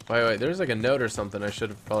 Wait. There's like a note or something I should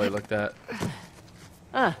have probably looked at.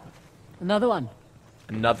 Ah, another one.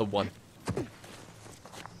 Another one.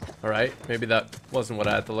 Alright. Maybe that wasn't what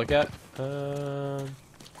I had to look at. Oh,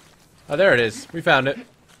 there it is. We found it.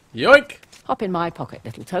 Yoink! Hop in my pocket,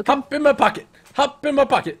 little token. Hop in my pocket. Hop in my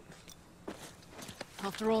pocket.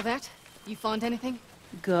 After all that, you find anything?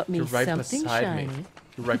 Got me You're right something beside shiny. me.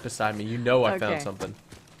 You're right beside me. You know I found Okay. something.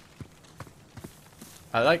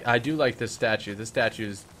 I do like this statue. This statue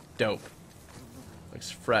is dope.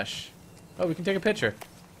 Looks fresh. Oh, we can take a picture.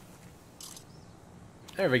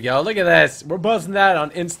 There we go. Look at this. We're posting that on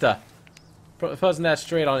Insta. Posting that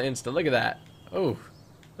straight on Insta. Look at that. Oh,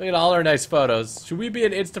 look at all our nice photos. Should we be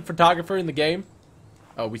an Insta photographer in the game?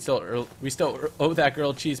 Oh, we still owe that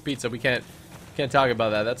girl cheese pizza. We can't talk about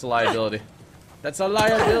that. That's a liability. That's a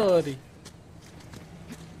liability.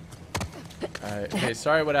 All right. Hey,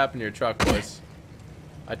 sorry what happened to your truck, boys.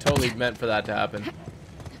 I totally meant for that to happen.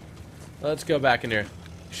 Let's go back in here.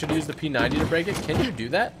 Should use the P90 to break it. Can you do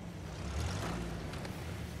that?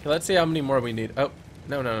 Okay, let's see how many more we need. Oh,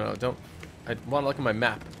 no, don't. I want to look at my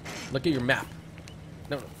map. Look at your map.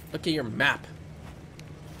 No, look at your map.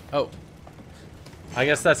 Oh. I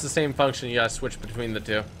guess that's the same function. You gotta switch between the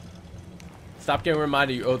two. Stop getting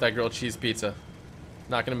reminded you owe that girl cheese pizza.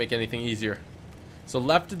 Not gonna make anything easier. So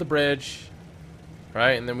left of the bridge.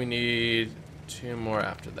 Right, and then we need 2 more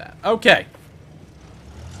after that. Okay.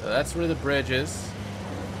 So that's where the bridge is.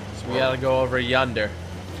 So we gotta go over yonder.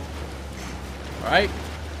 Alright.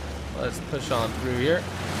 Let's push on through here.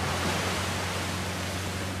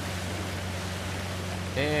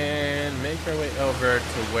 And make our way over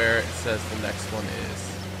to where it says the next one is.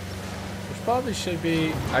 Which probably should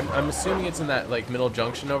be... I'm assuming it's in that, like, middle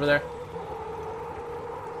junction over there.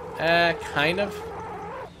 Kind of.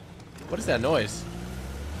 What is that noise?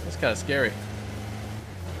 That's kind of scary.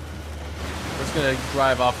 We're just gonna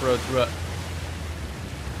drive off-road through it.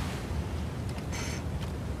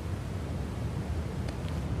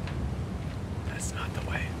 That's not the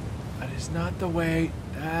way. That is not the way.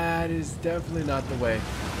 That is definitely not the way.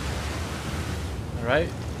 Alright,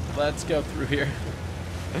 let's go through here.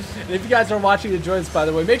 And if you guys are watching and join us, by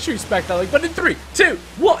the way, make sure you smack that like button in 3, 2,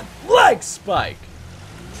 1, leg spike!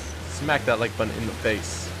 Smack that like button in the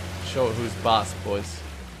face. Show who's boss, boys.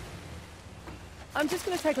 I'm just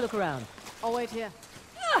gonna take a look around. I'll wait here.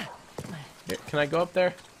 Here, can I go up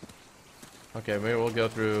there? Okay, maybe we'll go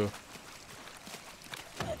through.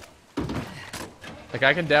 Like,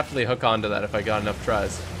 I can definitely hook onto that if I got enough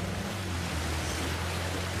tries.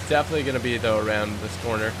 It's definitely gonna be, though, around this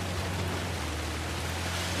corner.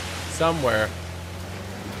 Somewhere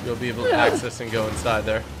you'll be able to access and go inside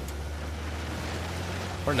there.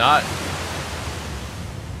 Or not.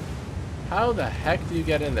 How the heck do you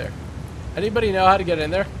get in there? Anybody know how to get in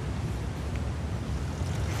there?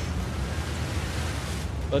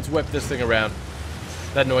 Let's whip this thing around.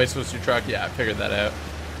 That noise was your truck? Yeah, I figured that out.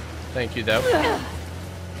 Thank you, though.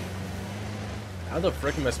 How the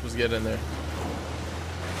frick am I supposed to get in there?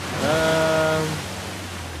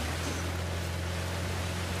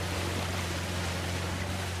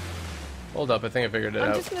 Hold up, I think I figured it out.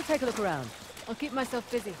 I'm just gonna take a look around. I'll keep myself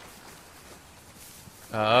busy.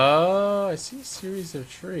 Oh, I see a series of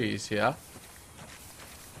trees, yeah.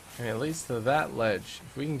 And it leads to that ledge.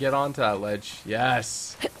 If we can get onto that ledge,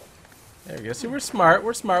 yes. There we go. See, we're smart.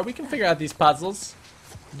 We're smart. We can figure out these puzzles.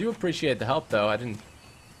 I do appreciate the help, though. I don't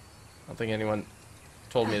think anyone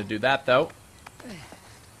told me to do that, though.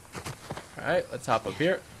 Alright, let's hop up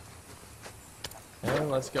here. And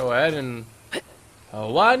let's go ahead and...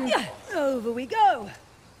 1. Over we go.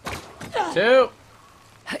 2.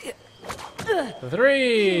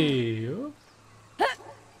 3.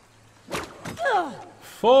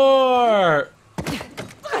 4.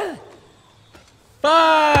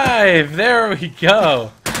 5. There we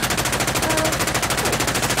go.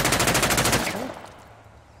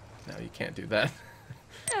 No, you can't do that.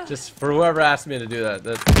 Just for whoever asked me to do that,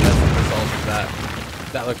 that's the result of that.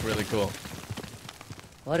 That looked really cool.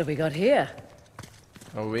 What have we got here?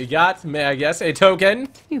 Oh, we got, may I guess, a token?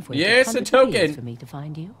 You've waited Yes, a hundreds of years token. for me to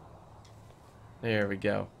find you. There we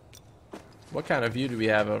go. What kind of view do we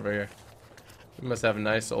have over here? We must have a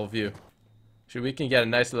nice old view. Sure, we can get a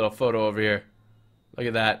nice little photo over here. Look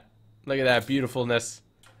at that. Look at that beautifulness.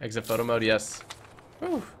 Exit photo mode, yes.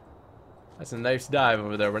 Whew. That's a nice dive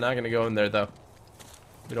over there. We're not going to go in there, though.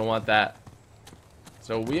 We don't want that.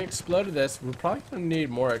 So we exploded this. We're probably going to need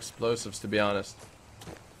more explosives, to be honest.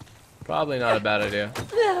 Probably not a bad idea.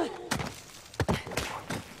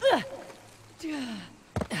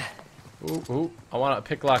 Ooh, ooh. I want to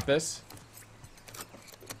pick lock this.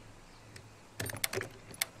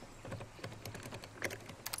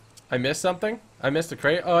 I missed something? I missed a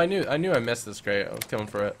crate? Oh, I knew I missed this crate. I was coming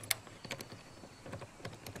for it.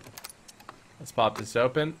 Let's pop this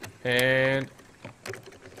open. And...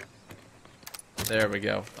 there we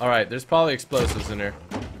go. Alright, there's probably explosives in here.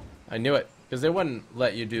 I knew it. Because they wouldn't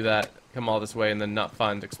let you do that. Come all this way and then not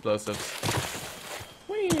find explosives.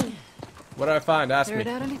 Whee! What did I find? Ask me. Ferret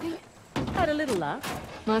out anything? Had a little laugh.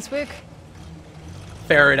 Nice work.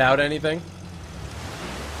 Ferret out anything?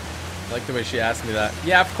 I like the way she asked me that.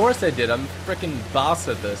 Yeah, of course I did. I'm freaking boss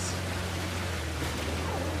at this.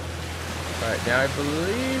 Alright, now I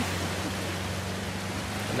believe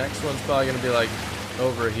the next one's probably going to be like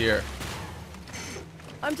over here.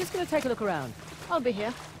 I'm just gonna take a look around. I'll be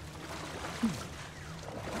here.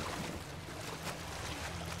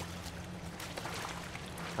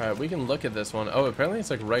 Alright, we can look at this one. Oh, apparently it's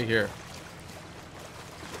like right here.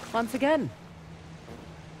 Once again.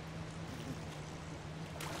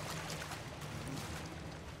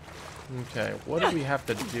 Okay, what do we have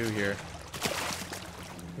to do here?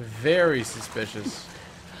 Very suspicious.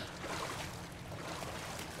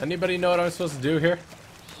 Anybody know what I'm supposed to do here?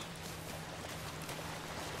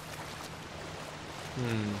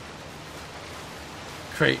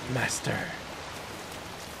 Crate master.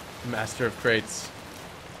 Master of crates.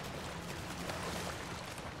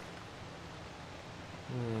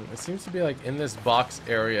 It seems to be like in this box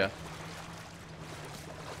area.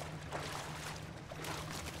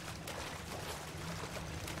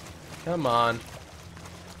 Come on.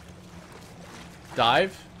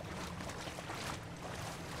 Dive?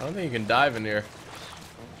 I don't think you can dive in here.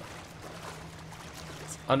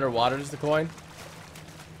 It's underwater is the coin.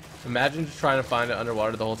 Imagine just trying to find it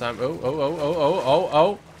underwater the whole time. Oh, oh, oh, oh, oh, oh,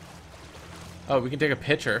 oh. Oh, we can take a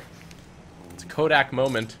picture. It's a Kodak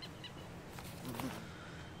moment.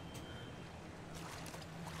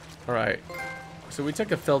 Alright. So we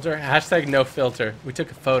took a filter. Hashtag no filter. We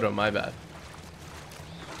took a photo, my bad.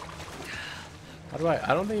 How do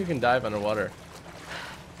I don't think you can dive underwater.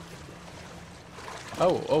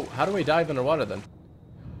 Oh, how do we dive underwater then?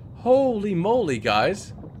 Holy moly,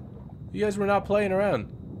 guys. You guys were not playing around.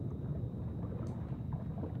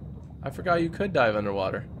 I forgot you could dive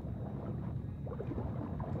underwater.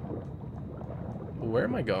 Where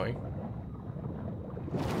am I going?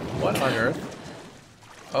 What on earth?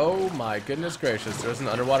 Oh my goodness gracious, there's an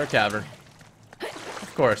underwater cavern.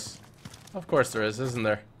 Of course. Of course there is, isn't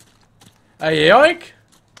there? A yoink!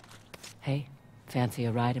 Hey, fancy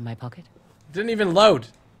a ride in my pocket? Didn't even load.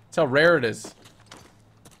 That's how rare it is.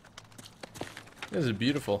 This is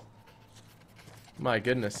beautiful. My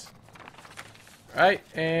goodness. Alright,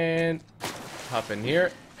 and hop in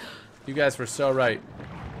here. You guys were so right.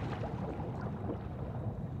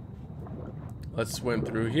 Let's swim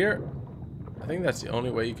through here. I think that's the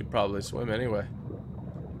only way you could probably swim anyway.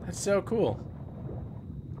 That's so cool.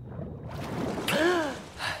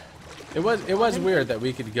 It was weird that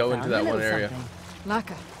we could go into that one area.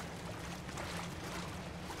 Laka.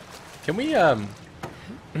 Can we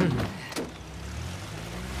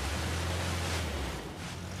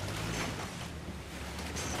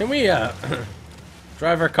can we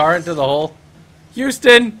drive our car into the hole?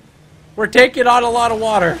 Houston, we're taking on a lot of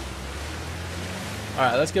water.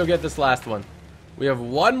 Alright, let's go get this last one. We have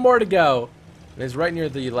one more to go. And it's right near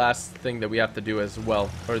the last thing that we have to do as well.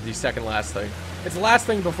 Or the second last thing. It's the last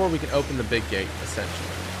thing before we can open the big gate, essentially.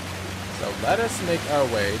 So let us make our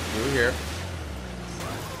way through here.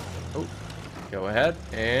 Oh, go ahead.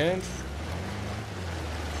 And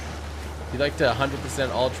you like to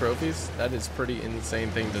 100% all trophies? That is pretty insane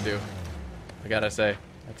thing to do. I gotta say.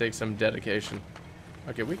 That takes some dedication.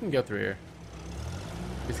 Okay, we can go through here.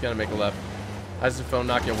 He's gonna make a left. How's the phone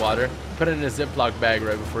not get water? Put it in a Ziploc bag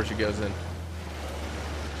right before she goes in.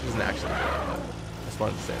 She doesn't actually do that, but I just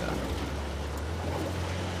wanted to say that.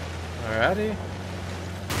 Alrighty.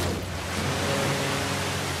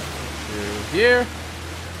 Through here.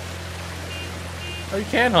 Oh, you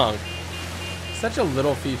can honk. Such a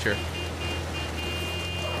little feature.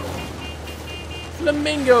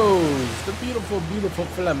 Flamingos! The beautiful, beautiful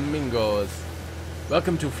flamingos.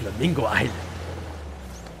 Welcome to Flamingo Island.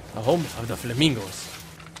 The home of the flamingos.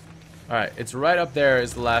 Alright, it's right up there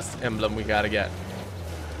is the last emblem we gotta get.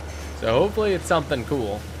 So hopefully it's something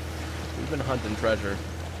cool. We've been hunting treasure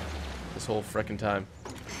this whole frickin' time.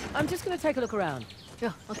 I'm just gonna take a look around.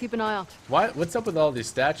 Yeah, I'll keep an eye out. What's up with all these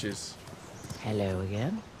statues? Hello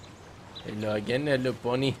again. Hello again, hello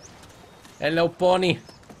pony. Hello pony.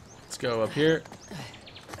 Let's go up here.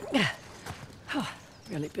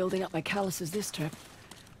 Really building up my calluses this trip.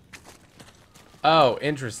 Oh,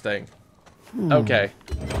 interesting. Okay.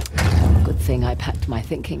 Good thing I packed my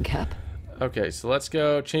thinking cap. Okay, so let's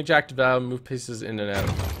go change active valve, move pieces in and out.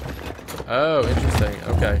 Oh, interesting.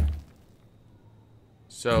 Okay.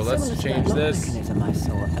 So let's Similar to change that lock this. mechanism I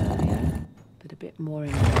saw earlier, but a bit more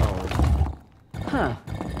involved. Huh.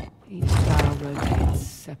 Each dial rotates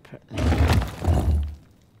separately.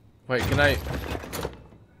 Wait, can I?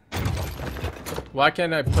 Why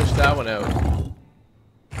can't I push that one out?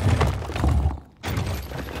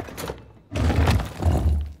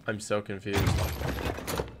 I'm so confused.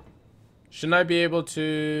 Shouldn't I be able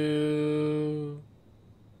to?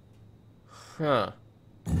 Huh.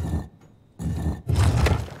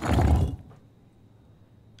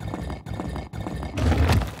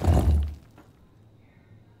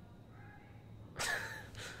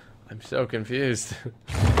 I'm so confused.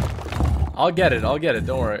 I'll get it,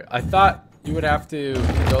 don't worry. I thought you would have to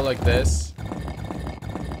go like this.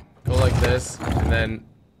 Go like this, and then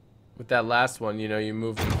with that last one, you know, you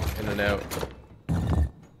move them in and out.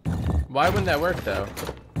 Why wouldn't that work, though?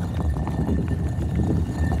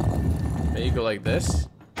 Maybe you go like this?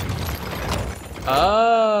 Oh,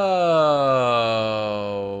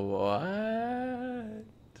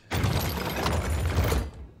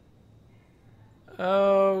 what?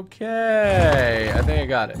 Okay. I think I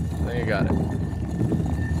got it. I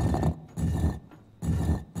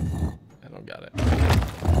don't got it.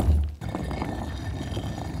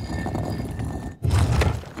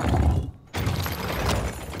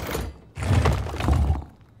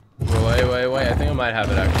 Wait. I think I might have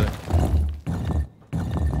it, actually.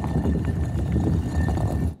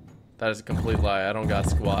 That is a complete lie. I don't got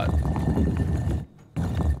squat.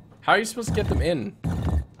 How are you supposed to get them in?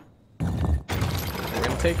 We're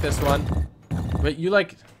gonna take this one. Wait, you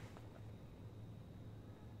like...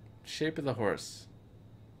 Shape of the horse.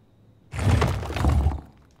 I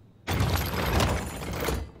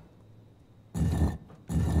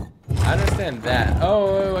understand that.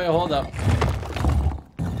 Oh, wait, hold up.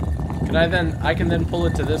 I can then pull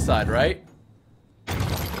it to this side, right?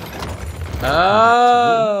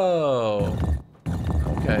 Oh.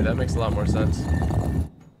 Okay, that makes a lot more sense.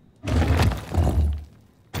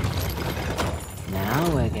 Now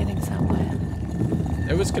we're getting somewhere.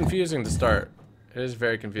 It was confusing to start. It is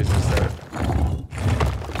very confusing to start.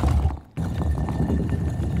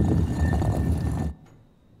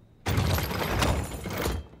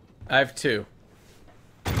 I have 2.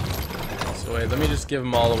 So wait, let me just give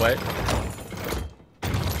them all away.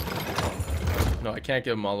 No, I can't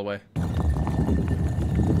give them all away.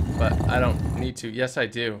 But I don't need to. Yes, I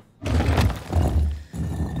do.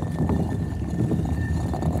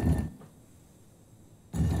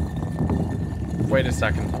 Wait a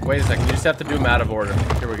second. Wait a second. You just have to do them out of order.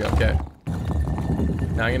 Here we go. Okay.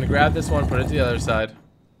 Now I'm gonna grab this one, put it to the other side.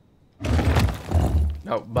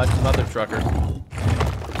 Oh, mother trucker.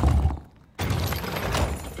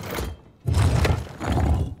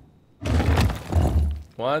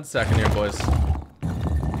 One second here, boys.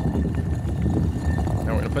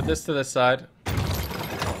 Now we're gonna put this to this side.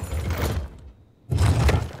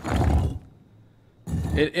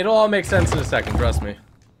 It'll all make sense in a second, trust me.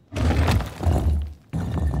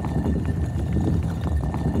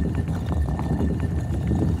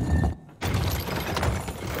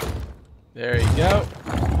 There you go.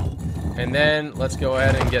 And then let's go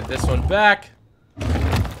ahead and get this one back.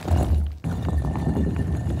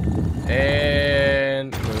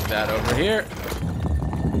 And move that over here.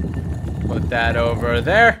 Put that over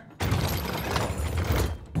there.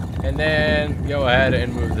 And then go ahead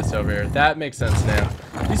and move this over here. That makes sense now.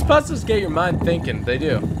 These puzzles get your mind thinking. They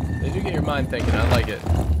do. They do get your mind thinking. I like it.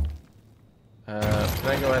 Can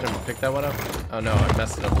I go ahead and pick that one up? Oh no, I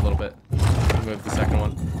messed it up a little bit. Move the second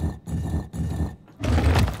one.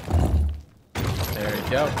 There you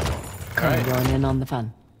go. Come join in on the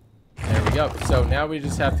fun. There we go. So now we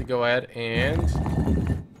just have to go ahead and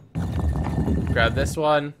grab this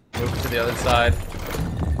one, move it to the other side,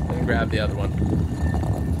 and grab the other one.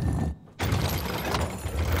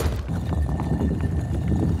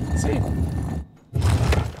 See?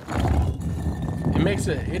 It makes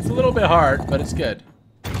it, it's a little bit hard, but it's good.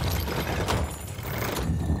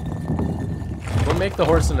 We'll make the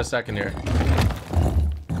horse in a second here.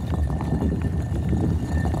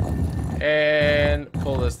 And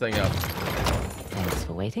pull this thing up. Thanks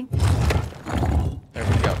for waiting. There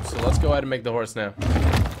we go. So let's go ahead and make the horse now.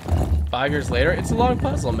 5 years later, it's a long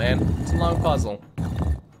puzzle, man. It's a long puzzle.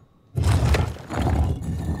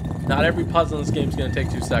 Not every puzzle in this game is going to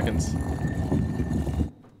take 2 seconds.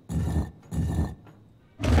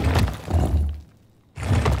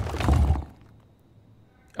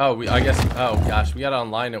 Oh, I guess, oh gosh, we got to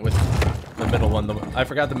align it with the middle one. I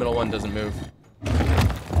forgot the middle one doesn't move.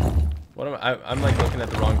 What am I'm like looking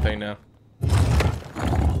at the wrong thing now.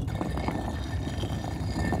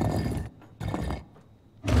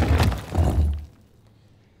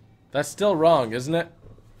 That's still wrong, isn't it?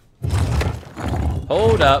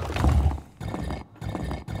 Hold up.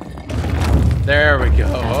 There we go.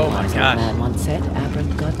 Oh my gosh. Man once said,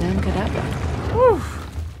 "Abram goddamn cadabra." Whew.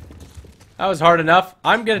 That was hard enough.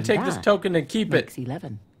 I'm gonna take this token and keep it.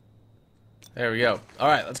 11. There we go. All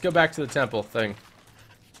right, let's go back to the temple thing.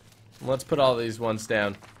 Let's put all these ones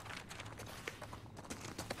down.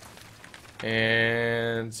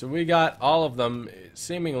 And so we got all of them,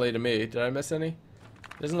 seemingly to me. Did I miss any?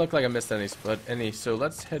 Doesn't look like I missed any, so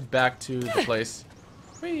let's head back to the place.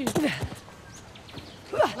 Whee. Did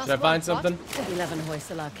I find something? 11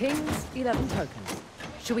 Hoysala kings, 11 tokens.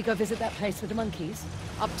 Should we go visit that place with the monkeys?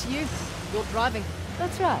 Up to you. You're driving.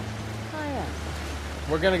 That's right. I am.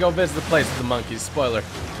 We're gonna go visit the place with the monkeys. Spoiler.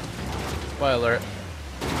 Spoiler.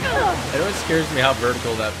 It always scares me how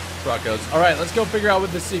vertical that truck goes. Alright, let's go figure out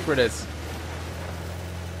what the secret is.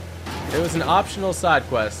 It was an optional side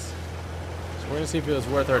quest. So we're gonna see if it was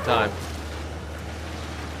worth our time.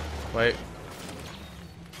 Wait.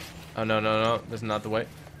 Oh, no, no, no. This is not the way.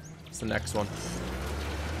 It's the next one.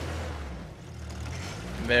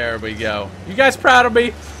 There we go. You guys proud of me?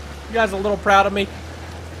 You guys a little proud of me?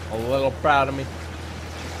 A little proud of me?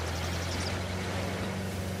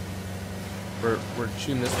 We're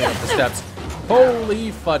shooting this thing up the steps.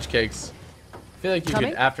 Holy fudge cakes. I feel like you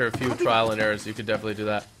could, after a few trial and errors, you could definitely do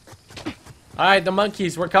that. Alright, the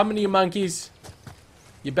monkeys. We're coming to you, monkeys.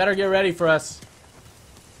 You better get ready for us.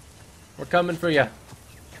 We're coming for you.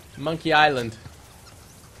 Monkey Island.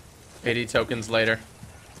 80 tokens later.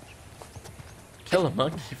 Kill a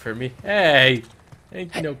monkey for me. Hey!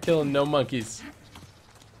 Ain't no killing no monkeys.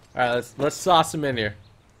 Alright, let's sauce them in here.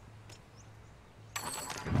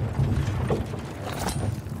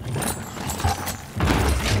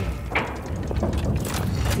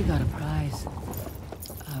 We got a prize.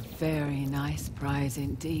 A very nice prize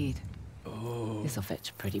indeed. Oh. This'll fetch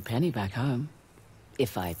a pretty penny back home.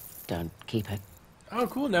 If I don't keep it. Oh,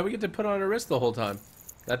 cool. Now we get to put it on our wrist the whole time.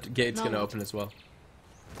 That gate's gonna open as well.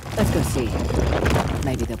 Let's go see.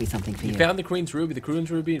 Maybe there'll be something for You you. found the Queen's Ruby. The Queen's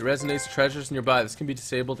Ruby resonates treasures nearby. This can be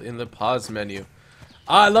disabled in the pause menu.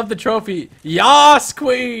 Ah, I love the trophy. Yas,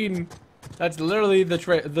 Queen! That's literally the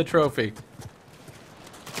trophy.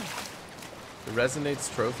 It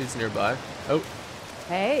resonates trophies nearby. Oh.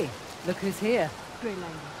 Hey, look who's here. Grey Langan.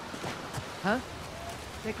 Huh?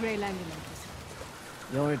 They're Grey Langan-makers.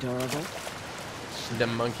 You're adorable.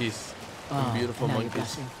 Them monkeys. Them beautiful now you're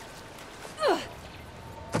monkeys. blushing.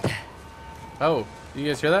 Oh, you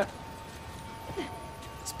guys hear that?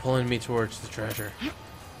 It's pulling me towards the treasure.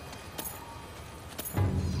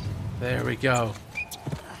 There we go.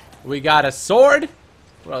 We got a sword.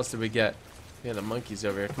 What else did we get? Yeah, the monkeys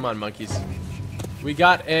over here. Come on, monkeys. We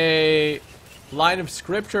got a line of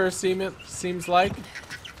scripture, seems like.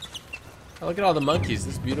 Oh, look at all the monkeys.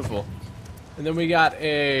 This is beautiful. And then we got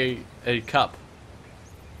a cup.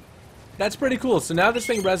 That's pretty cool. So now this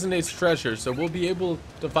thing resonates treasure, so we'll be able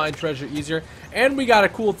to find treasure easier. And we got a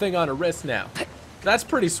cool thing on our wrist now. That's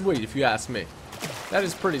pretty sweet, if you ask me. That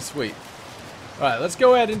is pretty sweet. Alright, let's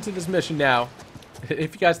go ahead into this mission now.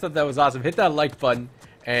 If you guys thought that was awesome, hit that like button.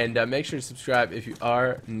 And make sure to subscribe if you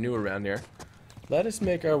are new around here. Let us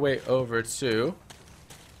make our way over to...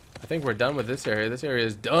 I think we're done with this area. This area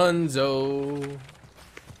is donezo.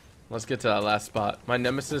 Let's get to that last spot. My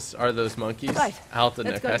nemesis are those monkeys. Right. Out the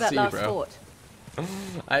Let's neck. go to I that see, last bro. fort.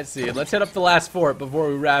 I see. Let's hit up the last fort before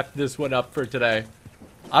we wrap this one up for today.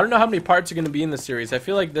 I don't know how many parts are going to be in the series. I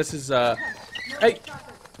feel like this is, Hey!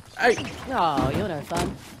 Hey! Oh, you're no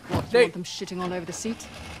fun. What, you Hey. want them shitting all over the seat?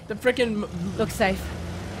 The frickin' Look safe.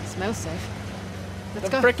 Smells safe. Let's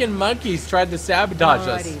the go. frickin' monkeys tried to sabotage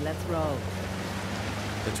us. Alrighty, let's roll.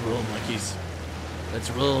 Let's roll, monkeys.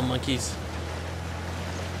 Let's roll, monkeys.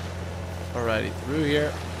 Alrighty, through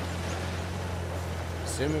here.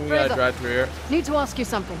 Assuming we gotta Fraser. drive through here. Need to ask you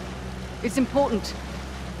something. It's important.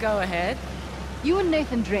 Go ahead. You and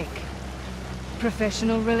Nathan Drake.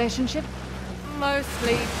 Professional relationship?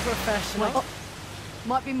 Mostly professional. Oh,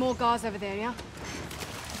 might be more guys over there, yeah?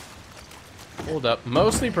 Hold up.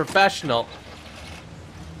 Mostly professional.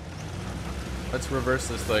 Let's reverse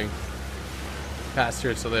this thing. Past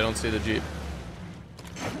here so they don't see the Jeep.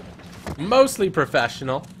 Mostly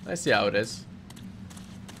professional. I see how it is.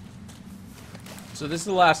 So this is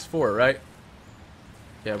the last fort, right?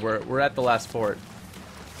 Yeah, we're at the last fort.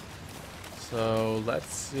 So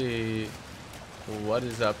let's see what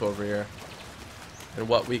is up over here and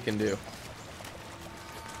what we can do.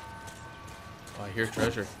 Oh, I hear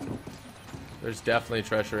treasure. There's definitely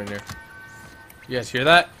treasure in here. You guys hear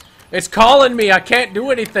that? It's calling me. I can't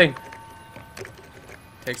do anything.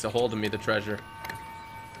 Takes a hold of me, the treasure.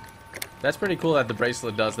 That's pretty cool that the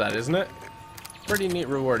bracelet does that, isn't it? Pretty neat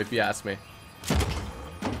reward if you ask me.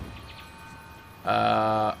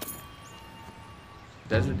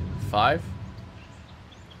 Desert 5?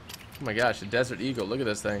 Oh my gosh, a Desert Eagle. Look at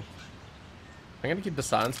this thing. I'm gonna keep the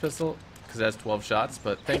silence pistol because it has 12 shots,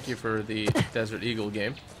 but thank you for the Desert Eagle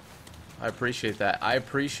game. I appreciate that. I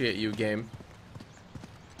appreciate you, game.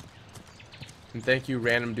 And thank you,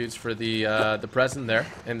 random dudes, for the present there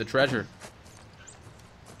and the treasure.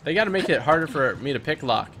 They gotta make it harder for me to pick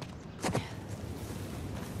lock.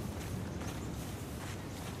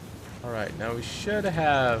 Alright, now we should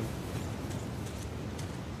have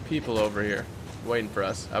people over here waiting for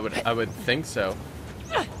us. I would think so.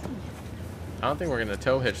 I don't think we're gonna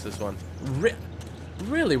tow hitch this one.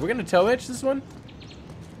 Really? We're gonna tow hitch this one?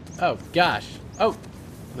 Oh gosh. Oh,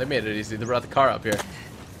 they made it easy. They brought the car up here.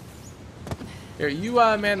 Here, you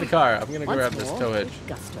man the car. I'm gonna grab this tow hitch.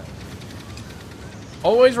 Gusto.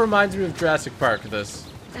 Always reminds me of Jurassic Park, this.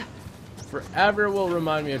 Forever will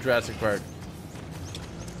remind me of Jurassic Park.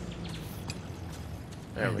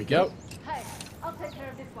 There we go. Hey, I'll take care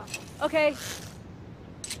of this one. Okay.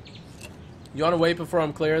 You want to wait before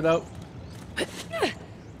I'm clear, though?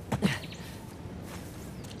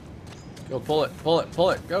 Go, pull it, pull it, pull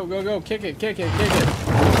it. Go, go, go. Kick it, kick it, kick it.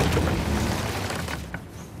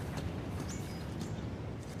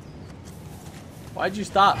 Why'd you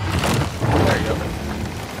stop? There you go.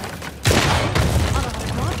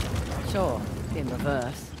 Sure. In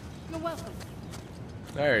reverse. You're welcome.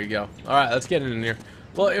 There you go. Alright, let's get in here.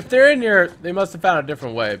 Well, if they're in here, they must have found a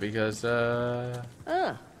different way, because, there's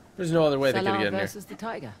no other way they could Salah get in here. versus the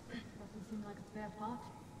tiger. Doesn't seem like a fair fight.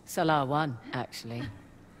 Salah won, actually.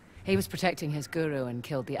 He was protecting his guru and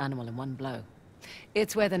killed the animal in one blow.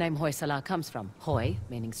 It's where the name Hoi Salah comes from. Hoi,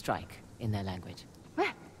 meaning strike, in their language.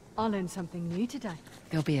 Well, I learned something new today.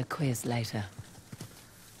 There'll be a quiz later.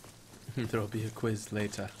 There'll be a quiz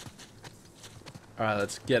later. Alright,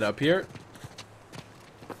 let's get up here.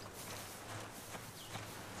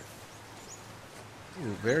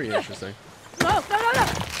 Ooh, very interesting. No, no, no, no!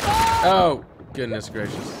 Oh, goodness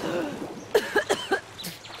gracious.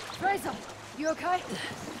 Fraser, you okay?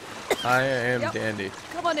 I am Yep. dandy.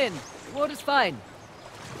 Come on in. The water's fine.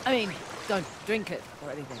 I mean, don't drink it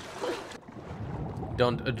or anything.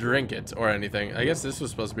 Don't drink it or anything. I guess this was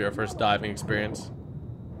supposed to be our first diving experience.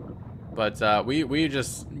 But we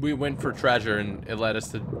went for treasure and it led us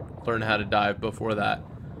to learn how to dive before that.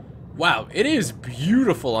 Wow, it is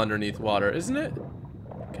beautiful underneath water, isn't it?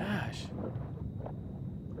 Gosh.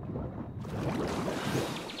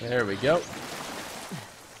 There we go.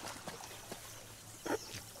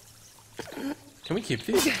 Can we keep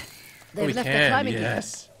these? They've We left their can, climbing gear.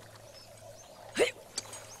 yes. Okay,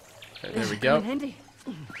 there we go. Handy.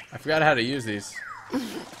 I forgot how to use these.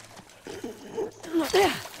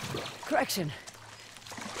 Correction.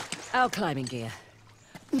 Our climbing gear.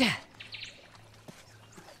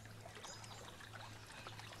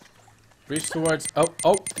 Reach towards. Oh,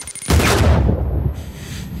 oh.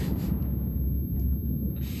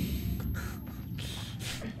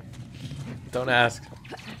 Don't ask.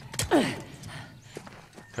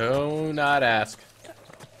 Do not ask.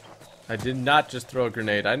 I did not just throw a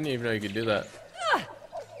grenade. I didn't even know you could do that.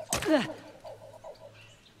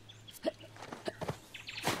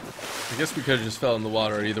 I guess we could have just fell in the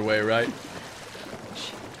water either way, right?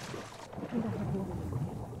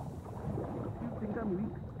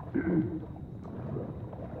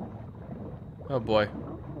 Oh boy.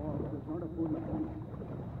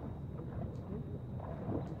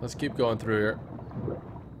 Let's keep going through here.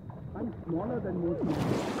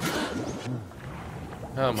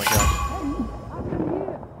 Oh my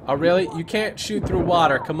god. Oh really? You can't shoot through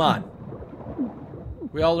water, come on.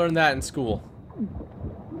 We all learned that in school.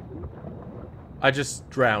 I just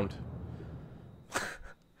drowned.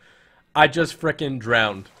 I just frickin'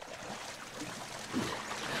 drowned.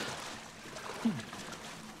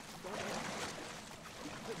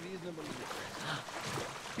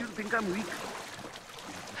 You think I'm weak?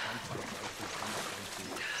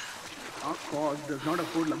 Our cause does not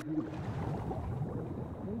afford lagoon.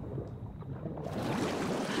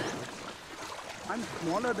 I'm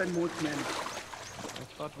smaller than most men. I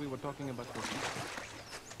thought we were talking about this.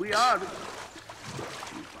 We are.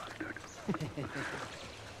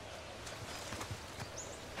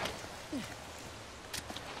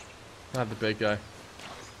 Not the big guy.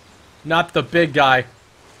 Not the big guy.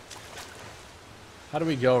 How do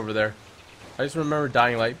we go over there? I just remember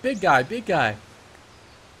dying like, big guy, big guy.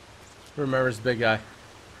 Who remembers big guy?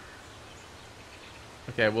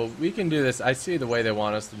 Okay, well, we can do this. I see the way they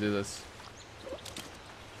want us to do this.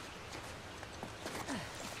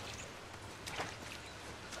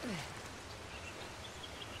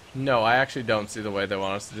 No, I actually don't see the way they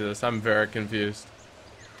want us to do this. I'm very confused.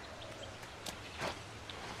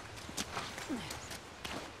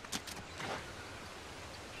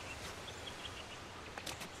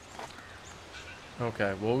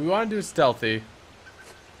 Okay, well, we want to do stealthy.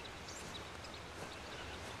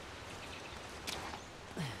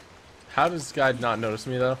 How does this guy not notice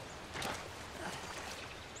me, though?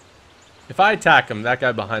 If I attack him, that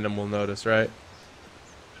guy behind him will notice, right?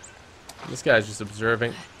 This guy's just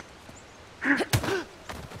observing.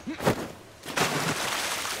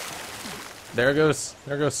 There goes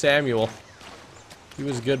Samuel. He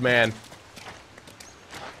was a good man.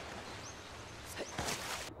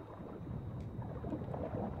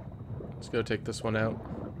 Let's go take this one out.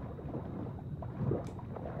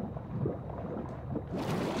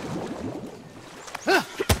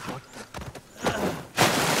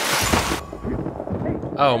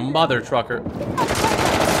 Oh, mother trucker.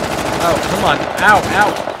 Oh, come on. Ow, ow.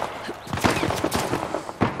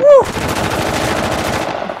 Woo!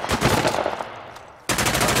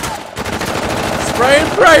 Spray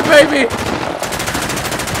and pray, baby!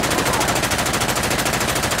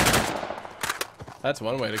 That's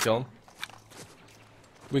one way to kill him.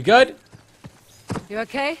 We good? You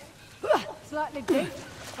okay? Slightly deep,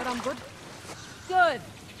 but I'm good. Good.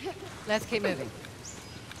 Let's keep moving.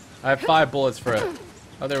 I have 5 bullets for it.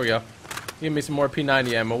 Oh, there we go. Give me some more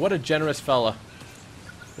P90 ammo. What a generous fella.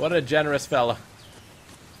 What a generous fella.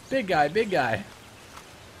 Big guy, big guy.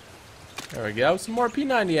 There we go. Some more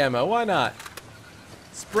P90 ammo. Why not?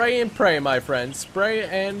 Spray and pray, my friend. Spray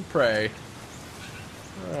and pray.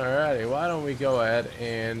 Alrighty, why don't we go ahead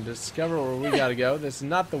and discover where we gotta go. This is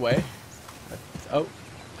not the way. Oh,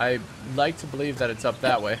 I like to believe that it's up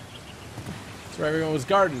that way. That's where everyone was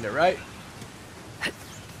guarding it, right?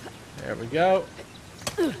 There we go.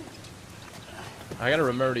 I gotta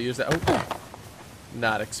remember to use that. Oh,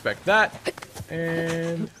 not expect that.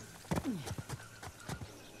 And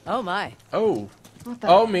Oh my. oh, What the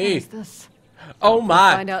oh hell me. is this? Oh We'll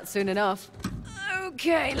my. find out soon enough.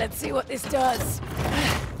 Okay, let's see what this does.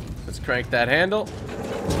 Let's crank that handle.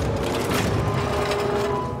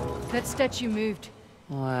 That statue moved.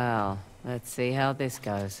 Well, let's see how this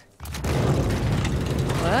goes.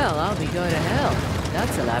 Well, I'll be going to hell.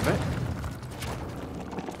 That's elaborate.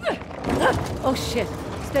 Oh shit.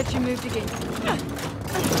 Statue moved again.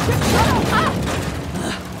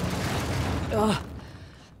 Oh,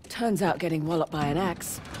 turns out getting walloped by an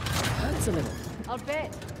axe hurts a little. I'll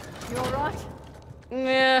bet. You alright?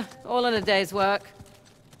 Yeah, all in a day's work.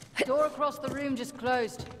 Door across the room just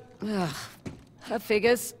closed. Ugh, that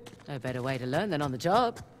figures. No better way to learn than on the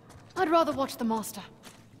job. I'd rather watch the master.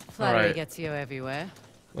 Flattery Alright. gets you everywhere.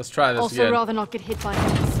 Let's try this Also again. rather not get hit by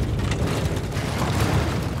ants.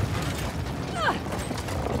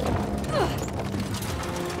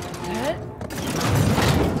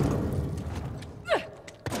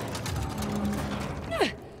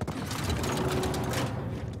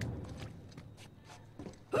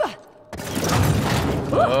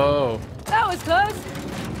 Oh. That was close.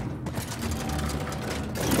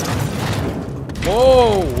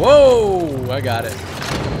 Whoa, whoa. I got it.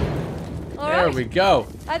 All There right. we go.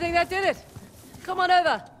 I think that did it. Come on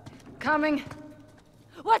over. Coming.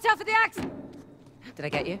 Watch out for the axe. Did I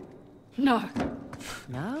get you? No.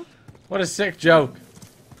 No? What a sick joke.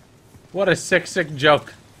 What a sick, sick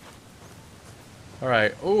joke.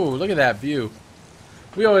 Alright. Ooh, look at that view.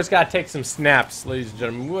 We always gotta take some snaps, ladies and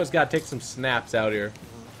gentlemen. We always gotta take some snaps out here.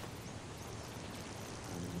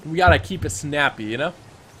 We gotta keep it snappy, you know?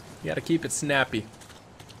 You gotta keep it snappy.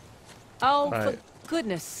 Oh, Right. for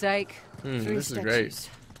goodness sake. Three This is statues. great.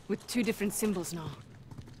 With two different symbols now.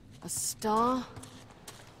 A star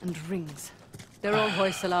and rings. They're all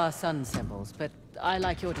Hoysala sun symbols, but I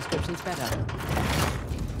like your descriptions better.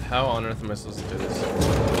 How on earth am I supposed to do this?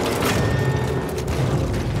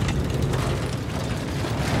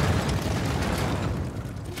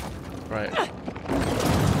 Right.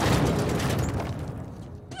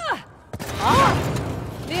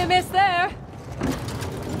 Near miss there.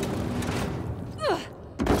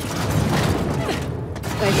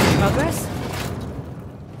 Making progress?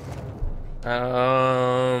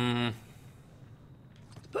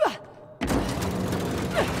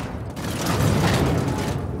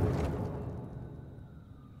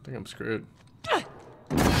 I think I'm screwed.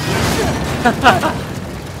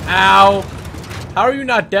 Ow! How are you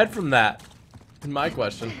not dead from that? Is my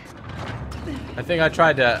question. I think I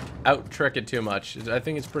tried to out-trick it too much. I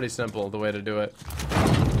think it's pretty simple, the way to do it.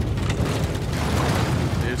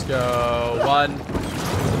 Just go 1, 2,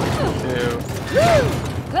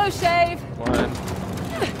 Close shave. 1, 2,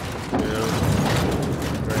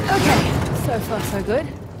 3. Okay, so far so good.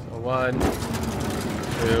 So 1, 2.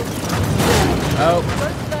 Oh,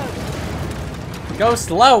 go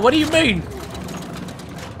slow. What do you mean?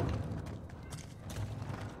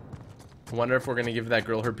 I wonder if we're gonna give that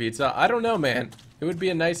girl her pizza. I don't know, man. It would be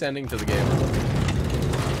a nice ending to the game.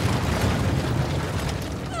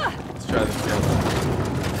 Let's try this again.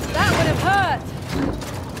 That would have hurt.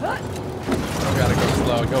 Oh, gotta go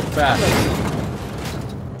slow. Go fast.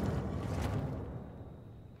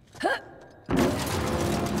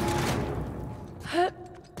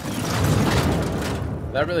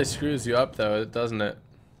 That really screws you up, though, doesn't it?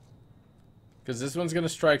 Because this one's gonna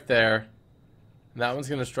strike there. And that one's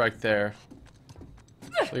gonna strike there.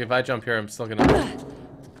 So if I jump here, I'm still gonna...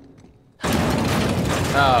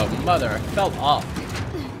 Oh, mother. I fell off.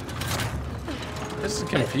 This is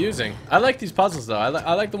confusing. I like these puzzles, though.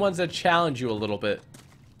 I like the ones that challenge you a little bit.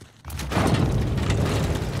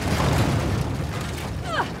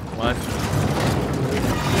 One.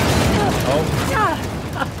 Oh.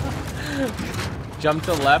 Jump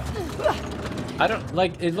to the left. I don't,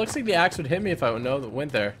 like, it looks like the axe would hit me if I would know that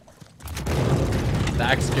went there. The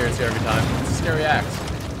axe scares you every time. It's a scary axe.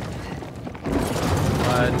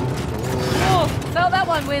 One. Oh, felt that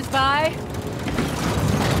one whiz by.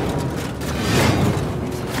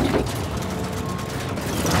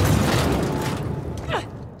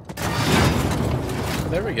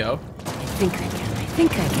 There we go. I think I can. I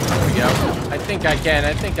think I can. There we go. I think I can.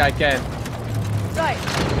 I think I can. Right,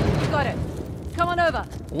 you got it. Come on over.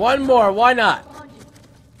 One more. Why not?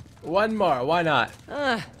 One more. Why not?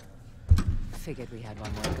 Figured we had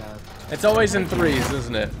one more go. It's always in threes,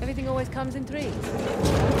 isn't it? Everything always comes in threes.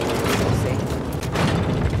 We'll see.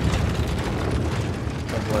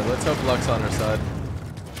 Oh boy. Let's hope luck's on our side.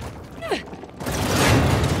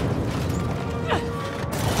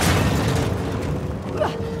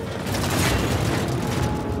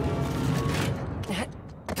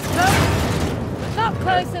 No, not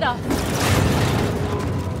close enough.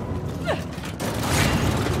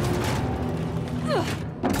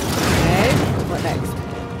 Okay, what next?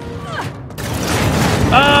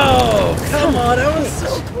 Oh, that was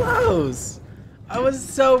so close. I was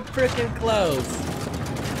so freaking close.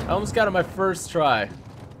 I almost got it my first try.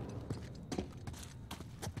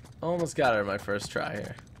 Almost got it on my first try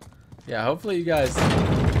here. Yeah, hopefully you guys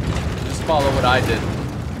just follow what I did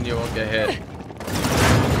and you won't get hit.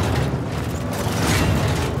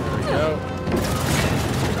 There we go.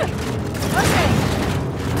 Okay.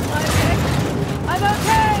 I'm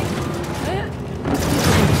okay.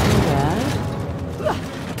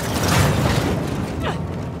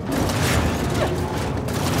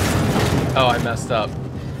 Oh, I messed up.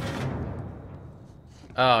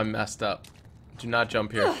 Oh, I messed up. Do not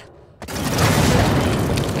jump here.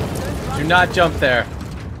 Do not jump there.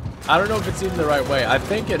 I don't know if it's even the right way. I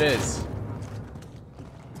think it is.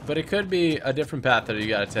 But it could be a different path that you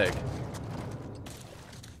gotta take.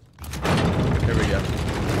 Here we go.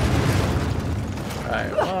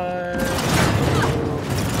 Alright, 1, 2, 3.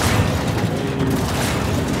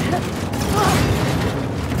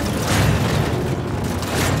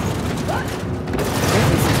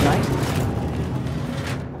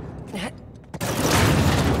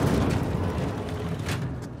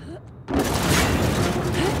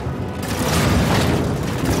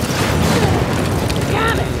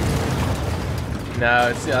 No,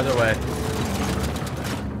 it's the other way.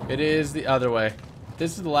 It is the other way.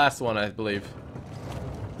 This is the last one, I believe.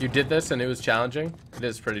 You did this and it was challenging? It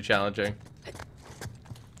is pretty challenging.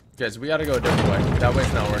 Guys, we gotta go a different way. That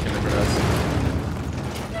way's not working for us.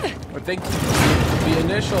 I think the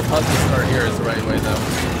initial puzzle start here is the right way, though.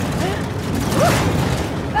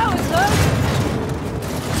 That was close.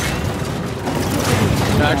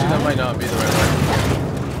 No, actually, that might not be the right way.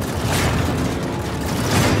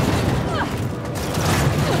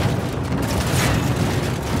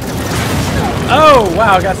 Oh,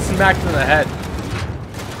 wow, I got smacked in the head.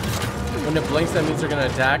 When it blinks, that means they're gonna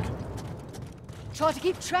attack. Try to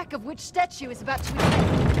keep track of which statue is about to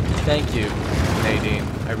attack. Thank you, Nadine.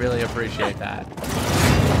 I really appreciate that.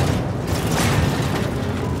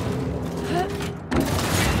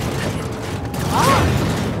 Ah!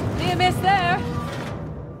 Near miss there.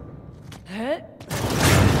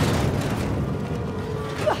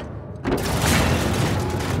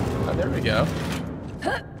 Oh, there we go.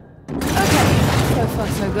 Okay, so far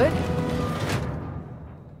so good.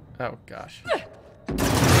 Oh, gosh.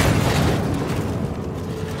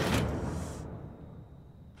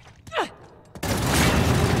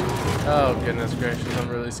 Oh, goodness gracious, I'm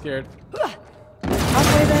really scared.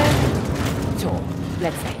 Halfway there? Sure,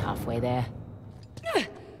 let's say halfway there.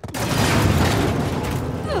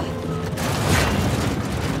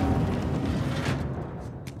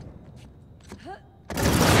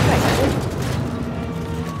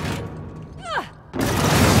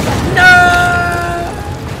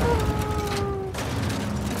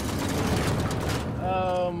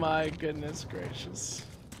 Oh my goodness gracious.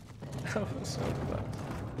 I was so close.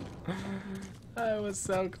 I was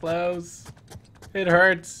so close. It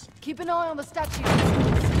hurts. Keep an eye on the statue.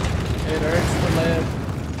 It hurts to live.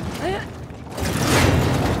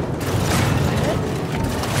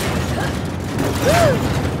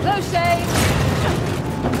 Close shave.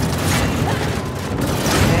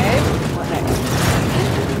 Okay, what next?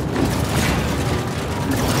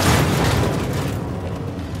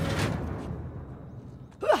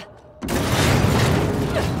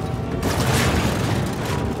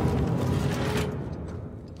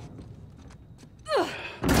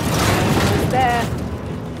 There.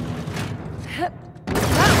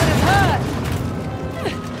 That would have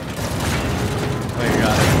hurt. Oh, you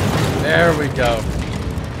got it. There we go.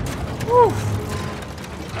 Woo.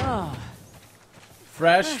 Oh,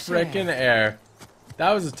 Fresh frickin' air.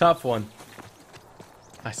 That was a tough one.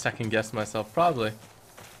 I second guessed myself. Probably.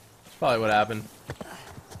 That's probably what happened.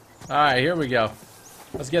 Alright, here we go.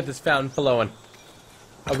 Let's get this fountain flowing.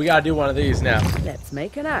 Oh, we gotta do one of these now. let's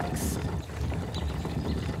make an axe.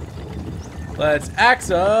 Let's ask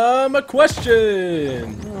him a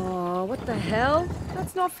question. Oh, what the hell?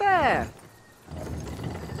 That's not fair.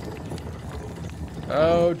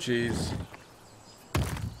 Oh, jeez.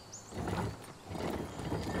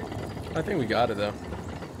 I think we got it, though.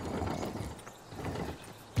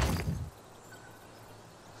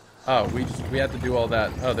 Oh, we have to do all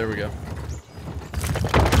that. Oh, there we go.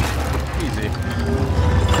 Easy.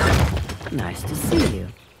 Nice to see you,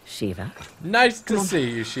 Shiva. Nice to see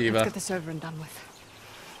you, Let's Shiva. get this over and done with.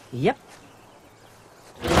 Yep.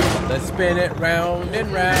 Let's spin it round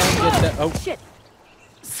and round. Get that. Oh, Shit.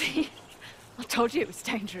 See? I told you it was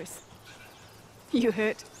dangerous. You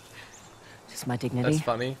hurt. Just my dignity. that's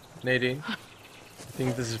funny, Nadine. I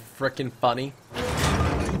think this is frickin' funny.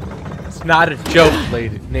 It's not a joke,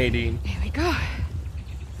 lady Nadine. Here we go.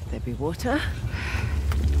 there be water?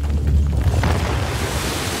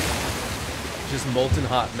 Just molten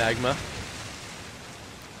hot magma.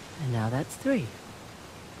 And now that's 3.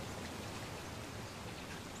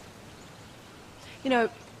 You know,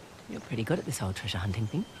 you're pretty good at this whole treasure hunting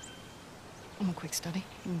thing. I'm a quick study.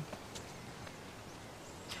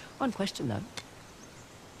 One question, though.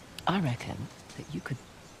 I reckon that you could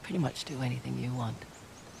pretty much do anything you want.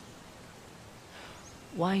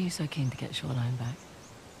 Why are you so keen to get Shoreline back?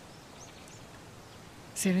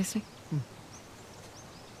 Seriously?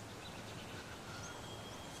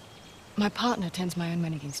 My partner tends my own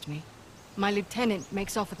men against me. My lieutenant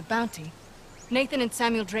makes off with a bounty. Nathan and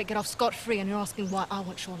Samuel Drake get off scot-free, and you're asking why I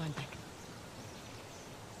want Shoreline back.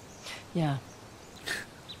 Yeah.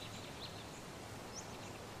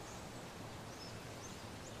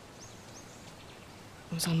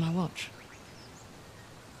 It was on my watch.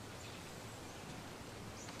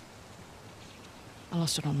 I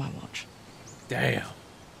lost it on my watch. Damn.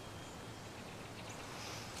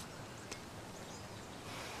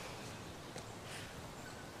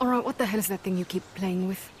 Alright, what the hell is that thing you keep playing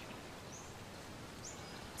with?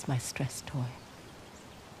 It's my stress toy.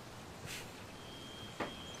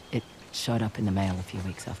 It showed up in the mail a few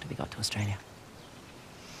weeks after we got to Australia.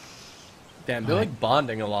 Damn, they're like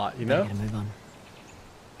bonding a lot, you know? We gotta move on.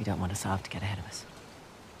 We don't want Asav to get ahead of us.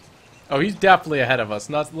 Oh, he's definitely ahead of us.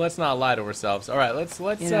 Let's not lie to ourselves. All right, let's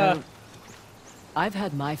You know, I've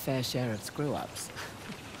had my fair share of screw-ups.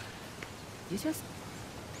 You just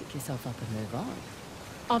pick yourself up and move on.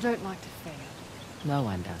 I don't like to fail. No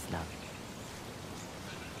one does, love.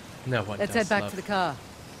 no one Let's does head back love. to the car.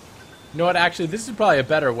 You know what? Actually, this is probably a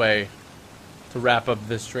better way to wrap up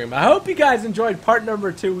this stream. I hope you guys enjoyed part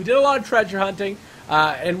number 2. We did a lot of treasure hunting,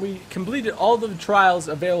 and we completed all the trials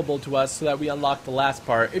available to us so that we unlocked the last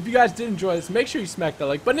part. If you guys did enjoy this, make sure you smack that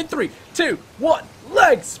like button in 3, 2, 1,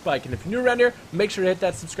 leg spike. And if you're new around here, make sure to hit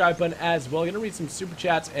that subscribe button as well. I'm going to read some super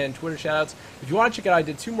chats and Twitter shoutouts. If you want to check it out, I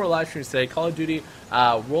did 2 more live streams today, Call of Duty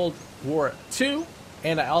World War II,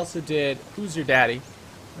 and I also did Who's Your Daddy?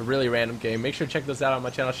 A really random game. Make sure to check those out on my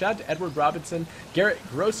channel. Shout out to Edward Robinson. Garrett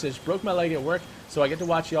Grossage broke my leg at work, so I get to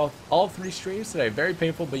watch y'all all 3 streams today. Very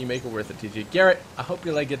painful, but you make it worth it, TG. Garrett, I hope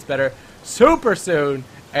your leg gets better super soon.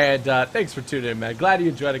 And thanks for tuning in, man. Glad you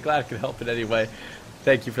enjoyed it. Glad I could help it anyway.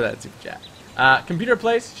 Thank you for that super chat. Computer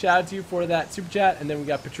Place, shout out to you for that super chat. And then we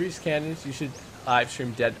got Patrice Cannons. You should live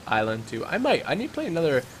stream Dead Island 2. I might. I need to play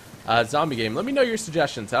another zombie game. Let me know your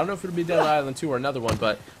suggestions. I don't know if it'll be Dead Island 2 or another one,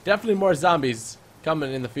 but definitely more zombies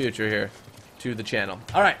coming in the future here to the channel.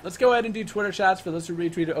 All right, let's go ahead and do Twitter shots for those who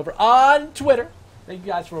retweeted over on Twitter. Thank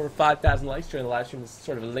you guys for over 5,000 likes during the live stream. This is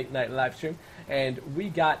sort of a late night live stream. And we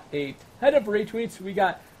got a ton of retweets. We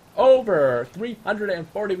got over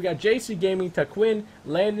 340. We got JC Gaming, Taquin,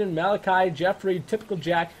 Landon, Malachi, Jeffrey, Typical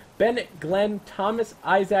Jack, Bennett, Glenn, Thomas,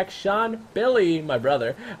 Isaac, Sean, Billy, my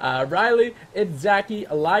brother, Riley, Itzaki,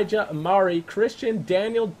 Elijah, Amari, Christian,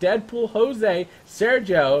 Daniel, Deadpool, Jose,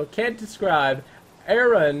 Sergio, Can't Describe,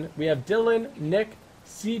 Aaron, we have Dylan, Nick,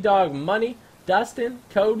 Sea Dog Money, Dustin,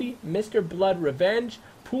 Cody, Mr. Blood Revenge,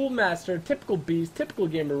 Poolmaster, Typical Beast, Typical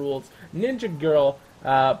Gamer Rules, Ninja Girl,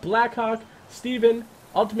 Blackhawk, Steven,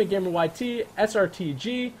 Ultimate Gamer YT,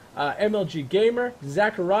 SRTG, MLG Gamer,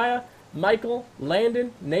 Zachariah, Michael,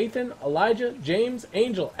 Landon, Nathan, Elijah, James,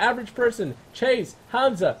 Angel, Average Person, Chase,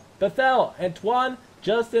 Hamza, Bethel, Antoine,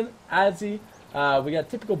 Justin, Azzy, we got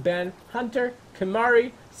Typical Ben, Hunter,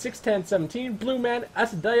 Kamari, 61017, Blue Man,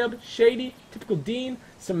 Asadayab, Shady, Typical Dean,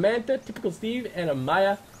 Samantha, Typical Steve, and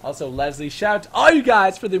Amaya. Also Leslie. Shout out to all you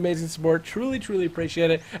guys for the amazing support. Truly, truly appreciate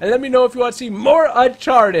it. And let me know if you want to see more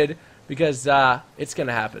Uncharted, because it's going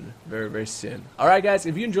to happen very, very soon. Alright guys,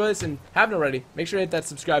 if you enjoy this and haven't already, make sure to hit that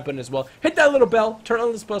subscribe button as well. Hit that little bell, turn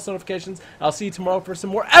on those post notifications. I'll see you tomorrow for some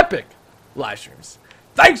more epic live streams.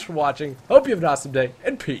 Thanks for watching. Hope you have an awesome day,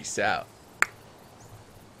 and peace out.